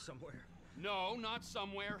meth somewhere. No, not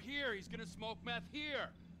somewhere. Here. He's gonna smoke meth here.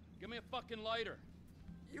 Give me a fucking lighter.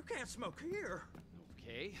 You can't smoke here.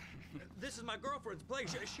 Okay. This is my girlfriend's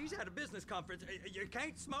place. She's at a business conference. You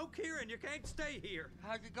can't smoke here and you can't stay here.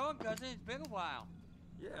 How's it going, cousin? It's been a while.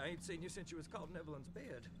 Yeah, I ain't seen you since you was caught in Evelyn's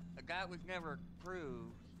bed. That was never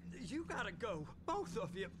proved. You gotta go, both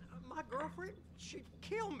of you. My girlfriend, she'd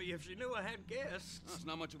kill me if she knew I had guests. It's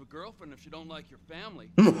not much of a girlfriend if she don't like your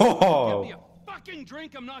family. Oh. Give me a fucking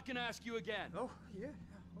drink. I'm not gonna ask you again. Oh, yeah,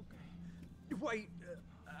 okay. Wait,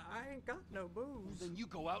 I ain't got no booze. Well, then you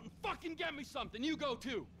go out and fucking get me something. You go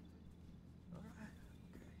too. All right,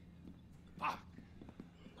 okay. Fuck.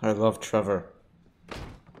 I love Trevor.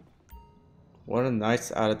 What a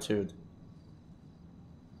nice attitude.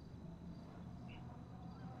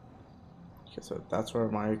 Okay, so that's where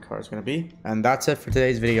my car is going to be. And that's it for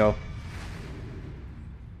today's video.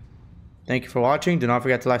 Thank you for watching. Do not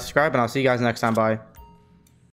forget to like, subscribe, and I'll see you guys next time. Bye.